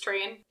Roberts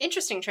train.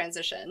 Interesting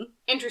transition.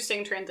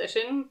 Interesting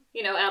transition.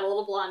 You know, add a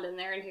little blonde in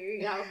there and here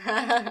you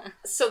go.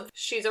 So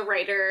she's a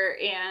writer,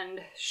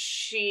 and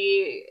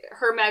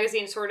her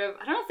magazine sort of,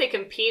 I don't know if they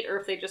compete or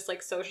if they just,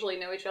 like, socially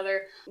know each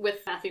other, with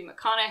Matthew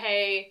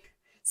McConaughey.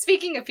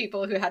 Speaking of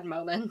people who had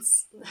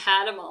moments.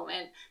 Had a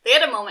moment. They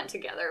had a moment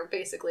together,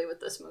 basically,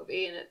 with this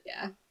movie, and it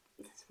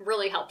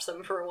really helps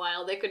them for a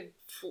while. They could,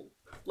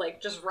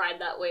 like, just ride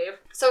that wave.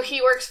 So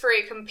he works for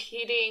a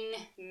competing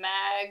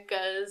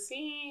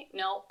magazine.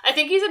 No, I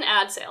think he's in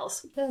ad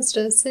sales. Just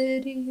a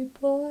city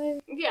boy.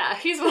 Yeah,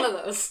 he's one of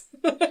those.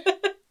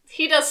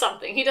 He does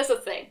something. He does a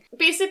thing.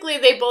 Basically,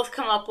 they both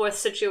come up with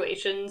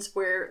situations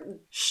where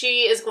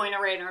she is going to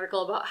write an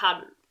article about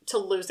how to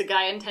lose a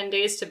guy in 10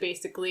 days to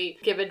basically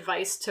give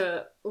advice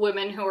to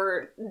women who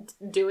are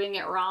doing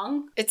it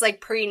wrong. It's like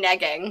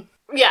pre-negging.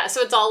 Yeah,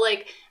 so it's all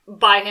like,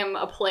 buy him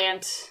a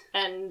plant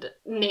and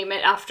name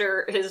it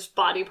after his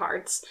body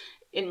parts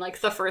in,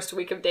 like, the first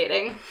week of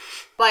dating.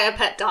 Buy a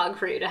pet dog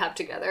for you to have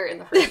together in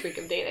the first week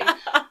of dating.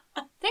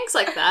 Things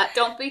like that.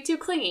 Don't be too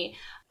clingy.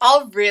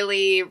 All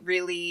really,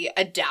 really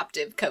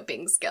adaptive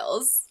coping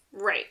skills.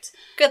 Right.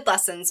 Good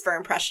lessons for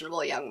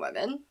impressionable young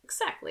women.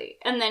 Exactly.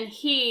 And then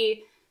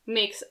he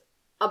makes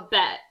a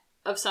bet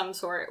of some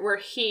sort where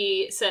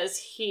he says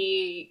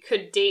he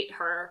could date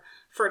her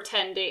for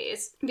 10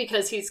 days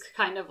because he's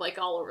kind of, like,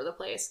 all over the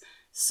place.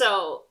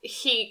 So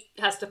he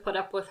has to put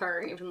up with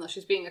her even though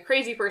she's being a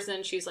crazy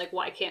person. She's like,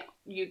 why can't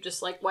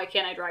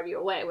I drive you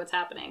away? What's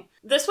happening?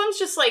 This one's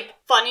just, like,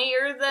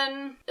 funnier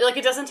than, like,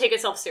 it doesn't take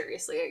itself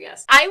seriously, I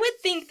guess. I would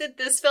think that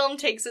this film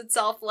takes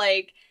itself,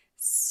 like,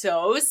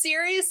 so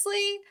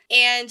seriously,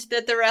 and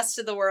that the rest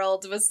of the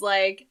world was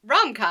like,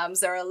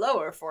 rom-coms are a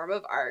lower form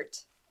of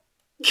art.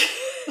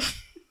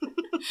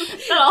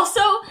 That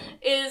also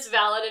is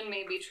valid and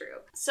may be true.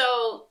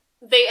 So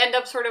they end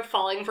up sort of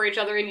falling for each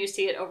other, and you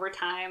see it over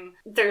time.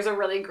 There's a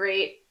really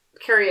great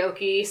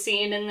karaoke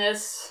scene in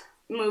this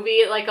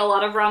movie. Like, a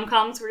lot of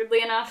rom-coms,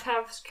 weirdly enough,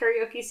 have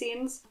karaoke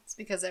scenes. It's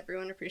because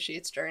everyone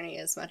appreciates Journey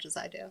as much as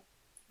I do.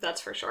 That's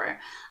for sure.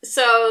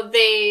 So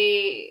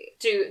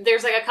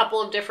there's, like, a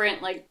couple of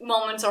different, like,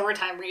 moments over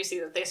time where you see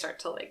that they start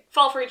to, like,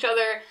 fall for each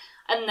other.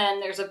 And then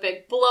there's a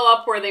big blow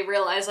up where they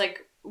realize,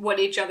 like, what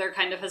each other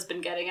kind of has been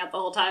getting at the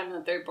whole time,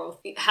 that they both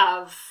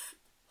have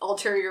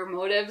ulterior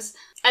motives.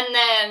 And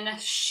then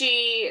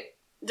she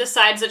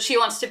decides that she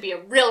wants to be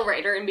a real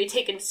writer and be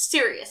taken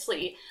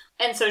seriously.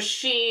 And so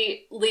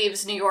she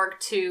leaves New York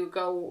to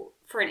go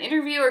for an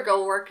interview or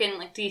go work in,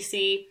 like,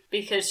 DC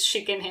because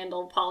she can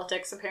handle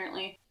politics,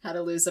 apparently. How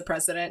to lose a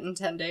president in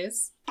 10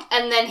 days.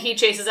 And then he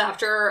chases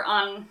after her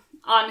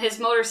on his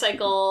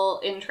motorcycle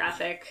in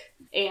traffic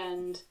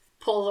and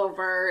pulls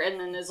over and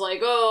then is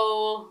like,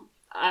 oh,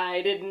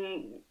 I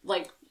didn't,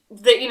 like,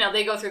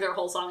 they go through their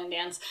whole song and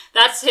dance.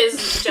 That's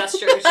his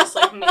gesture, is just,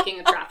 like, making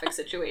a traffic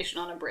situation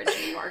on a bridge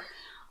in New York.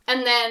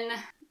 And then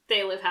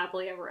they live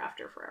happily ever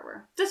after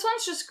forever. This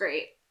one's just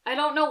great. I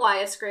don't know why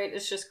it's great,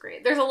 it's just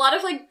great. There's a lot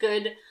of, like,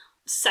 good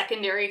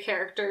secondary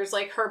characters.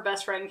 Like, her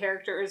best friend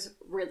character is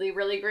really,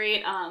 really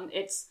great.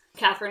 It's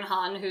Catherine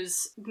Hahn,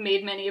 who's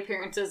made many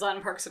appearances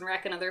on Parks and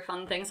Rec and other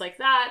fun things like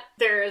that.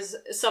 There's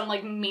some,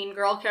 like, mean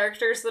girl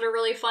characters that are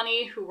really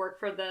funny who work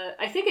for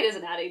I think it is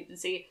an ad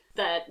agency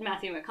that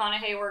Matthew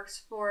McConaughey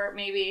works for,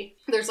 maybe.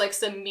 There's, like,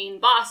 some mean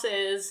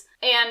bosses.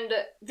 And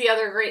the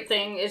other great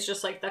thing is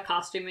just, like, the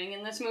costuming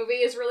in this movie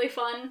is really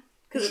fun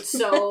because it's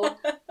so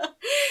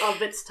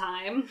of its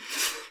time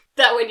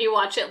that when you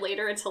watch it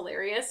later, it's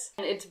hilarious.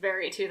 And it's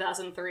very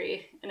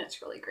 2003, and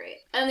it's really great.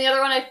 And the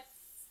other one I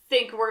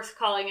think worth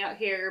calling out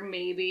here,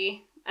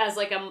 maybe, as,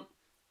 like, a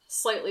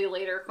slightly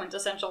later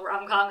quintessential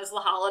rom-com is The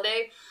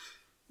Holiday,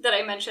 that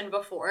I mentioned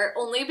before,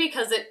 only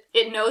because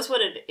it knows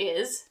what it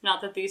is,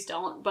 not that these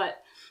don't,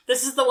 but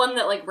this is the one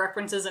that, like,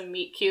 references a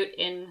meet cute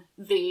in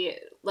the,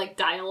 like,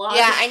 dialogue.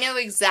 Yeah, I know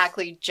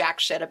exactly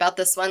jack shit about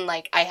this one.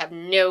 Like, I have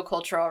no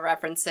cultural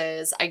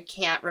references. I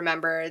can't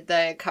remember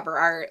the cover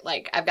art.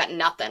 Like, I've got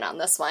nothing on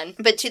this one.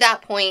 But to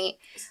that point,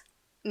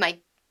 my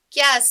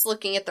guess,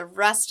 looking at the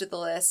rest of the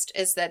list,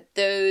 is that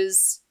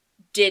those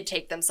did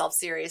take themselves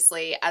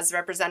seriously as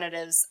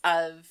representatives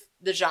of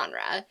the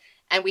genre.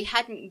 And we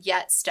hadn't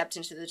yet stepped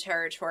into the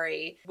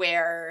territory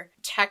where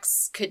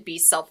texts could be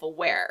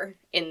self-aware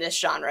in this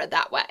genre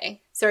that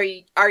way. So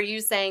are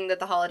you saying that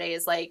The Holiday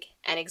is like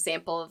an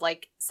example of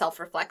like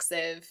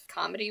self-reflexive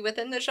comedy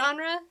within the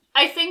genre?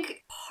 I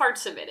think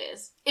parts of it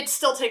is. It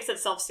still takes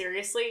itself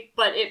seriously,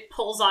 but it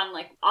pulls on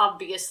like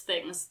obvious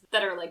things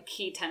that are like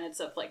key tenets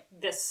of like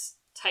this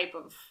type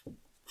of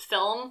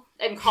film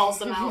and calls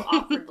them out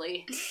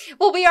awkwardly.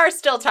 Well, we are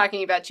still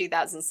talking about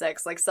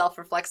 2006. Like,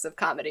 self-reflexive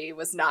comedy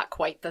was not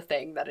quite the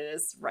thing that it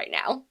is right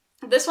now.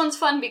 This one's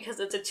fun because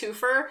it's a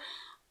twofer,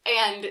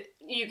 and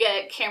you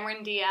get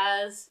Cameron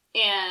Diaz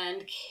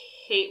and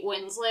Kate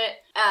Winslet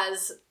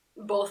as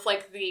both,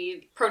 like,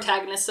 the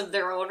protagonists of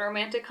their own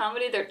romantic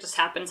comedy. That just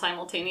happen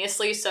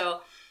simultaneously,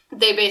 so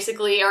they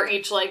basically are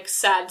each, like,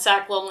 sad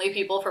sack, lonely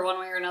people for one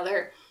way or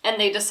another. And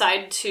they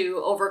decide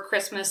to, over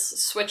Christmas,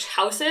 switch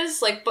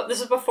houses. Like, but this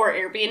was before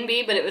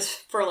Airbnb, but it was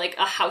for, like,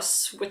 a house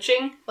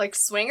switching. Like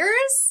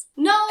swingers?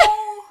 No!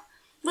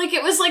 Like,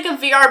 it was like a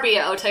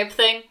VRBO type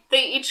thing.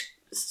 They each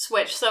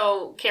switch.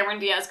 So Cameron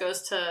Diaz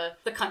goes to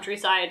the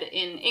countryside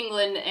in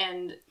England,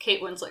 and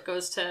Kate Winslet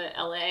goes to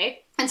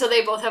LA. And so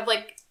they both have,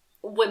 like,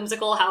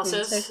 whimsical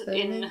houses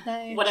in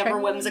whatever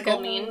whimsical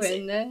means.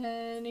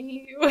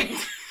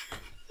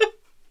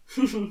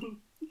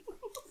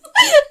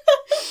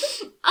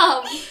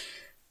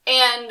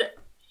 And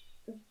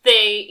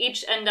they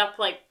each end up,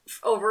 like,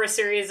 over a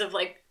series of,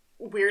 like,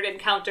 weird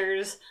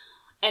encounters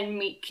and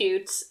meet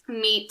cutes,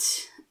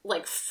 meet,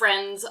 like,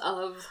 friends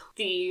of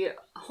the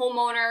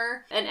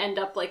homeowner, and end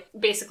up, like,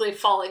 basically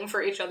falling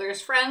for each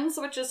other's friends,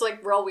 which is,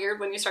 like, real weird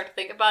when you start to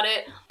think about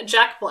it.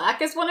 Jack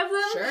Black is one of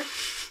them. Sure.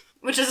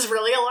 Which is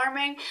really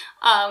alarming.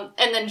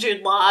 And then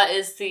Jude Law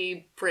is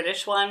the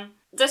British one.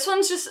 This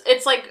one's just,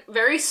 it's, like,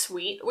 very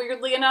sweet,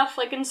 weirdly enough,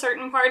 like, in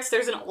certain parts.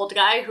 There's an old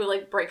guy who,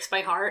 like, breaks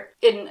my heart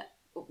in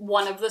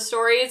one of the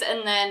stories,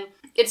 and then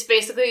it's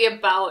basically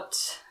about,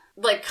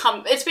 like,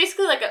 it's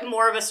basically, like,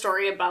 more of a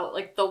story about,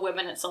 like, the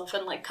women itself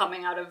and, like,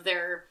 coming out of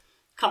their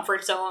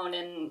comfort zone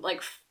and,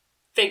 like,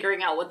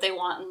 figuring out what they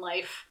want in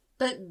life.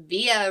 But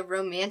via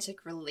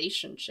romantic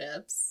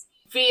relationships.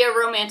 Via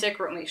romantic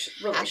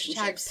relationships.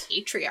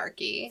 Hashtag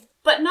patriarchy.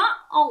 But not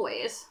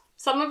always.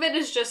 Some of it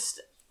is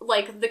just,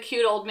 like, the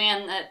cute old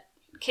man that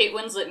Kate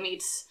Winslet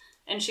meets,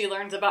 and she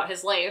learns about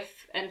his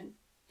life and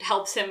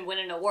helps him win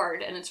an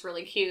award, and it's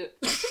really cute.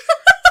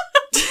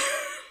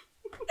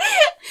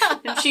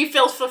 And she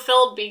feels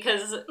fulfilled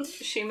because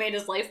she made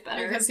his life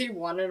better. Because he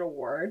won an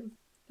award?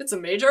 It's a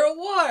major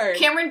award!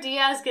 Cameron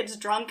Diaz gets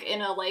drunk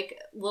in a, like,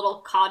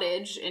 little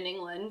cottage in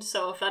England,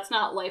 so if that's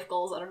not life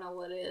goals, I don't know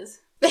what is.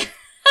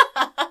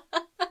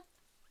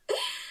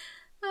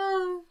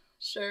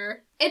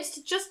 Sure. It's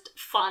just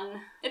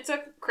fun. It's a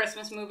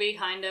Christmas movie,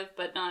 kind of,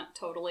 but not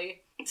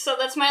totally. So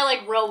that's my,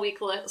 like, real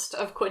weak list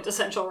of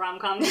quintessential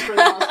rom-coms for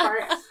the most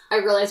part. I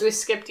realize we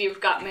skipped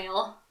You've Got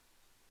Mail.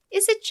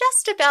 Is it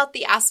just about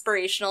the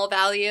aspirational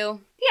value?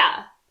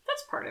 Yeah,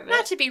 that's part of it.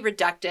 Not to be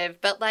reductive,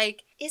 but,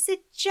 like, is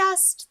it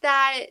just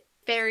that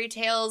fairy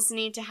tales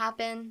need to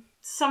happen?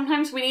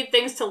 Sometimes we need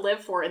things to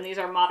live for, and these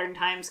are modern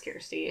times,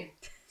 Kirsty.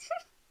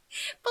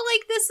 But,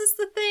 like, this is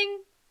the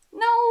thing.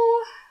 No.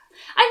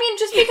 I mean,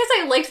 just because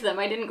I liked them,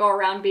 I didn't go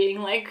around being,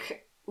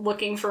 like,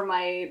 looking for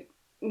my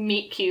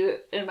meet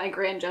cute and my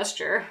grand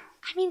gesture.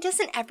 I mean,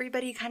 doesn't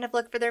everybody kind of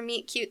look for their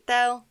meet cute,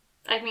 though?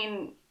 I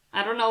mean,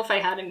 I don't know if I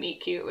had a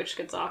meet cute, which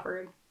gets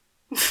awkward.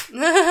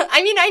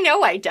 I mean, I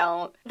know I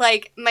don't.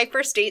 Like, my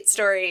first date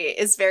story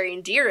is very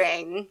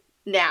endearing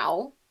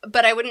now,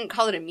 but I wouldn't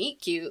call it a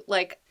meet cute.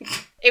 Like,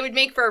 it would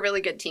make for a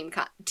really good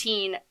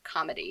teen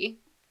comedy.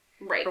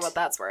 Right. For what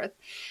that's worth,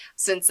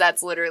 since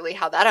that's literally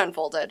how that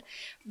unfolded.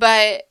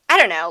 But, I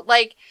don't know,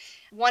 like,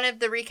 one of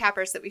the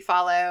recappers that we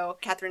follow,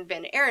 Catherine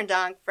Van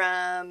Arendonk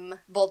from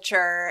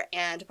Vulture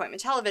and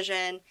Appointment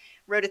Television,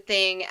 wrote a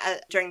thing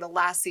during the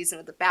last season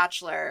of The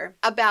Bachelor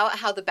about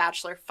how The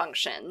Bachelor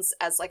functions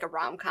as, like, a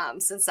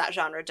rom-com since that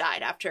genre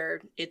died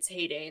after its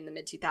heyday in the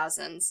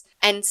mid-2000s.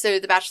 And so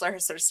The Bachelor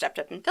has sort of stepped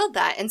up and filled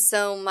that, and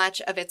so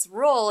much of its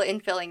role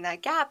in filling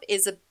that gap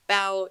is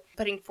about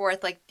putting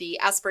forth, like, the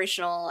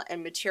aspirational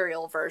and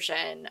material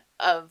version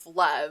of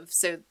love.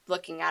 So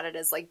looking at it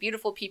as, like,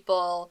 beautiful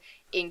people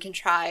in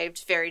contrived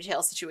fairy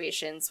tale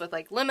situations with,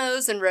 like,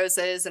 limos and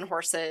roses and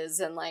horses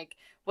and, like,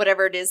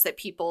 whatever it is that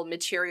people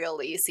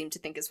materially seem to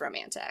think is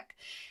romantic.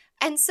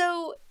 And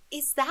so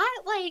is that,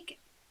 like,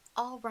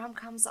 all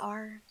rom-coms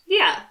are?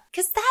 Yeah.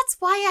 Because that's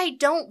why I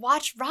don't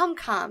watch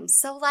rom-coms.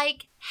 So,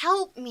 like,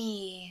 help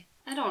me.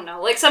 I don't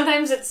know. Like,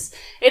 sometimes it's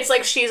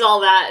like she's all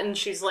that, and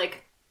she's,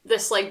 like,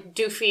 this, like,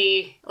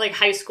 doofy, like,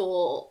 high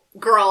school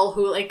girl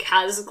who, like,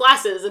 has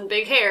glasses and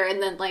big hair,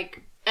 and then,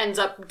 like, ends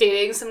up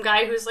dating some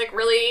guy who's, like,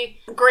 really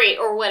great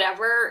or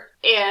whatever,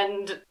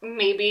 and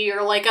maybe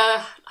you're, like,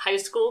 a high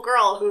school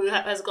girl who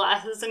has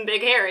glasses and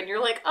big hair, and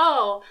you're like,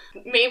 oh,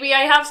 maybe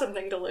I have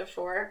something to live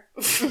for.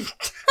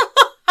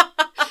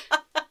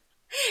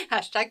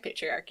 Hashtag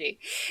patriarchy.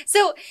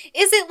 So,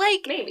 is it,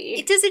 like...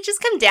 Maybe. Does it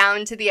just come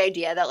down to the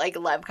idea that, like,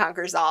 love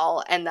conquers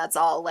all, and that's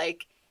all,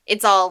 like,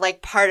 it's all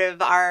like part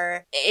of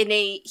our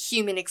innate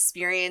human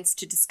experience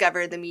to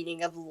discover the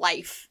meaning of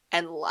life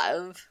and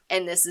love.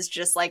 And this is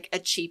just like a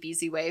cheap,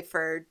 easy way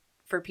for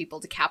people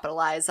to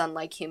capitalize on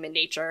like human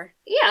nature.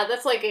 Yeah,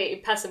 that's like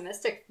a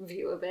pessimistic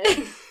view of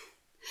it.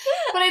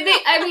 But I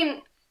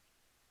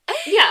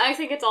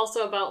think it's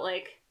also about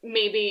like,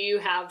 maybe you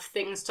have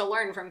things to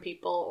learn from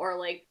people, or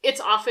like,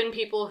 it's often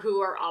people who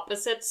are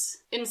opposites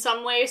in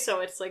some way,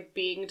 so it's like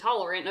being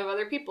tolerant of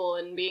other people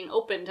and being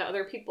open to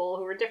other people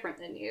who are different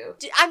than you.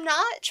 I'm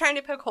not trying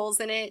to poke holes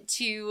in it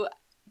to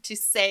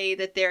say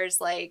that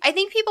there's like, I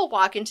think people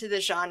walk into the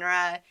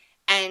genre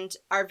and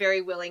are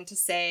very willing to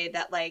say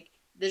that like,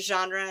 the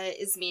genre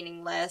is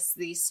meaningless,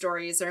 these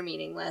stories are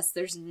meaningless,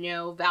 there's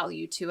no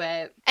value to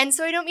it. And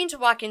so I don't mean to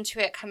walk into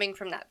it coming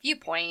from that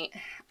viewpoint.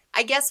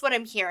 I guess what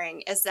I'm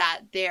hearing is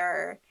that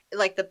they're,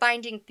 like, the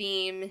binding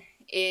theme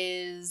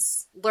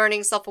is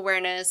learning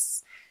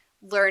self-awareness,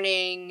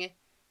 learning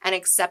and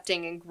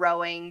accepting and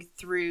growing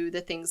through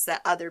the things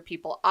that other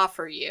people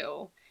offer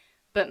you.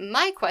 But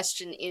my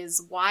question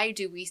is, why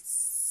do we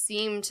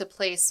seem to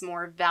place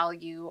more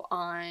value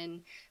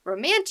on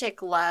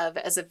romantic love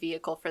as a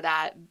vehicle for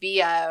that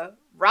via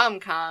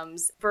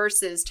rom-coms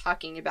versus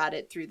talking about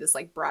it through this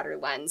like broader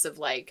lens of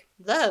like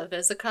love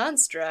as a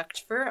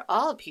construct for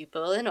all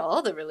people in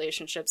all the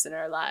relationships in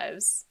our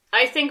lives?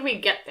 I think we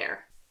get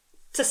there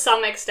to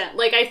some extent.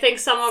 Like, I think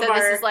some of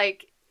this is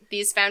like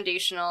these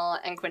foundational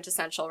and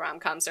quintessential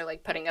rom-coms are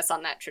like putting us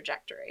on that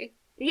trajectory.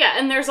 Yeah,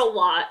 and there's a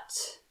lot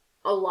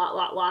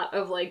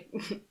of like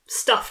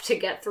stuff to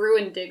get through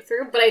and dig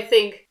through. But I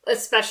think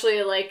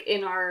especially like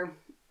in our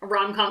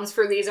rom-coms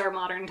for These Are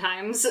Modern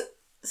Times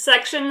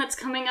section that's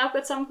coming up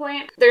at some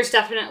point, there's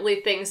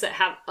definitely things that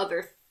have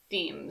other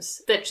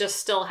themes that just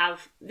still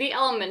have the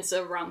elements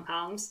of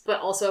rom-coms, but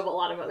also have a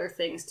lot of other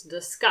things to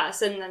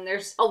discuss. And then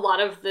there's a lot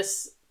of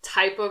this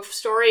type of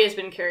story has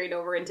been carried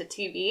over into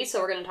TV,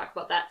 so we're going to talk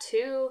about that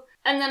too.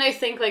 And then I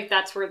think like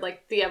that's where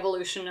like the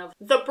evolution of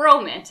the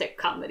bromantic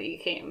comedy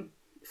came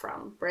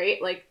from,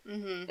 right? Like,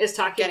 is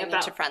talking getting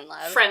about into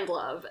friend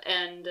love,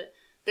 and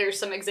there's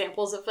some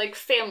examples of like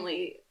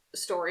family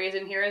stories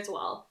in here as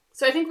well.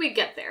 So I think we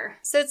get there.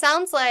 So it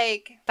sounds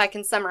like, if I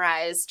can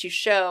summarize to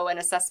show an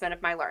assessment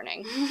of my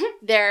learning,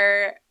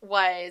 there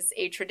was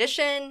a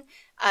tradition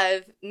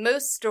of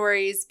most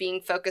stories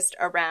being focused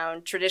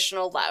around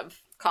traditional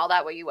love. Call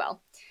that what you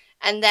will.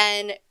 And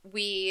then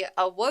we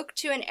awoke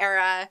to an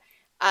era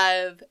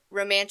of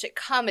romantic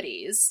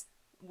comedies,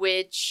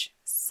 which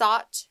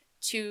sought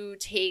to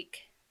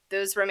take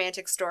those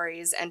romantic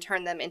stories and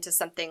turn them into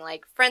something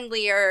like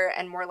friendlier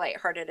and more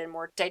lighthearted and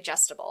more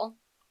digestible.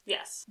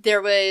 Yes.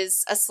 There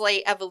was a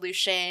slight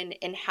evolution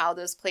in how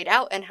those played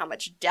out and how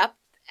much depth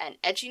and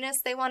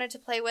edginess they wanted to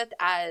play with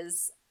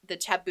as the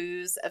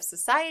taboos of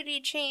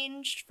society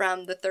changed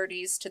from the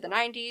 30s to the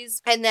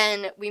 90s. And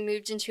then we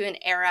moved into an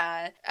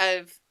era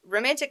of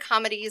romantic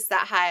comedies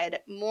that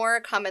had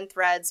more common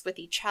threads with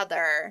each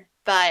other,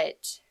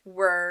 but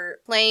were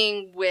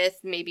playing with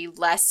maybe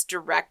less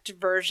direct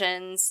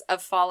versions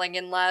of falling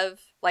in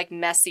love, like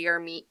messier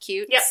meet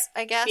cutes,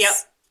 I guess. Yep.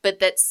 But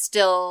that's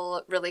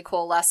still really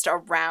coalesced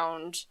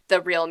around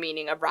the real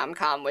meaning of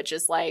rom-com, which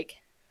is like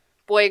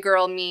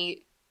boy-girl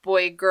meet,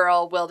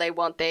 boy-girl, will they,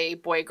 won't they,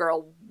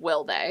 boy-girl,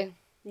 will they.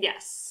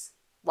 Yes.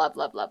 Love,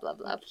 love, love, love,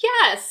 love.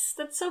 Yes,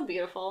 that's so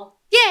beautiful.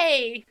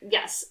 Yay!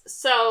 Yes,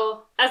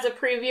 so as a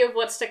preview of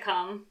what's to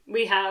come,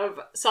 we have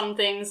some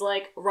things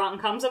like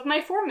rom-coms of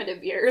my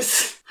formative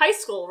years, high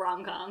school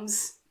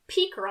rom-coms,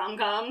 peak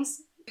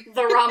rom-coms,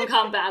 the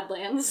rom-com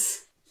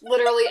Badlands.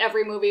 Literally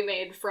every movie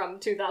made from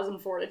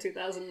 2004 to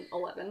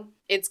 2011.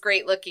 It's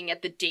great looking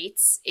at the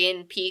dates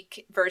in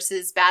Peak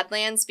versus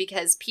Badlands,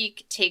 because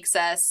Peak takes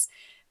us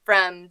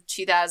from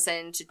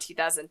 2000 to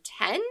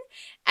 2010,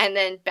 and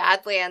then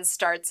Badlands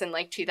starts in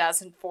like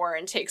 2004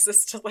 and takes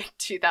us to like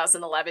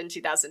 2011,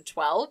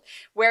 2012,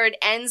 where it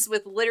ends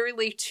with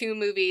literally two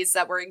movies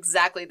that were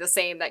exactly the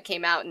same that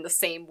came out in the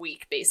same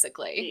week,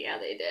 basically. Yeah,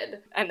 they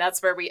did. And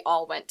that's where we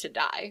all went to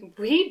die.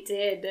 We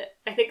did.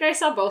 I think I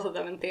saw both of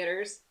them in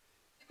theaters.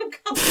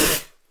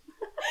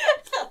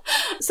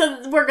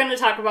 So we're going to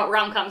talk about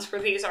rom-coms for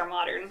These Are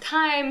Modern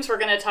Times. We're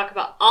going to talk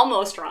about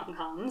almost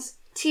rom-coms,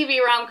 TV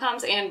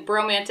rom-coms, and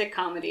bromantic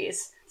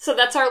comedies. So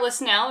that's our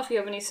list now. If you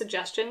have any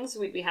suggestions,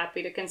 we'd be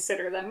happy to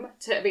consider them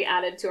to be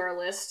added to our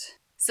list.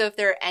 So if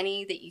there are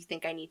any that you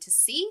think I need to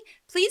see,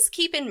 please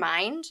keep in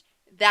mind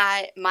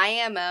that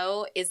my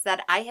MO is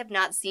that I have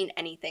not seen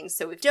anything.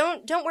 So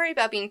don't worry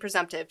about being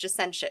presumptive. Just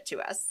send shit to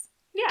us.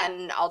 Yeah.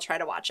 And I'll try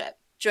to watch it.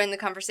 Join the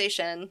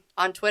conversation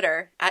on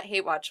Twitter at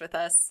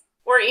HateWatchWithUs.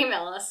 Or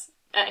email us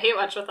at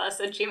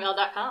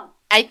hatewatchwithus@gmail.com.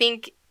 I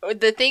think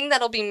the thing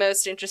that'll be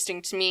most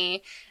interesting to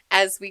me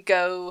as we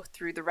go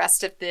through the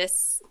rest of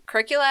this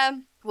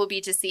curriculum will be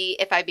to see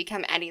if I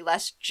become any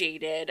less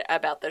jaded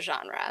about the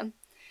genre.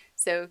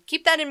 So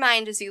keep that in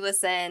mind as you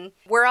listen.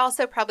 We're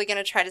also probably going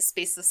to try to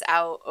space this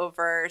out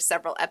over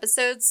several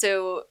episodes.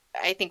 So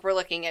I think we're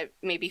looking at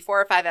maybe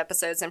 4 or 5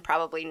 episodes and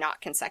probably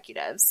not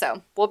consecutive.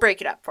 So we'll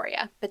break it up for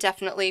you. But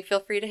definitely feel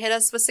free to hit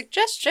us with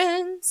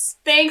suggestions.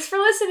 Thanks for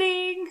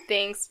listening.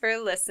 Thanks for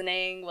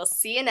listening. We'll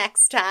see you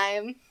next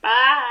time.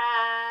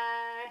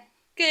 Bye.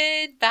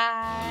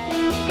 Goodbye.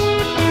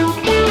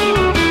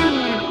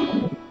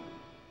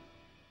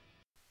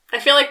 I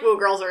feel like Woo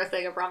Girls are a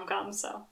thing of rom-coms, so.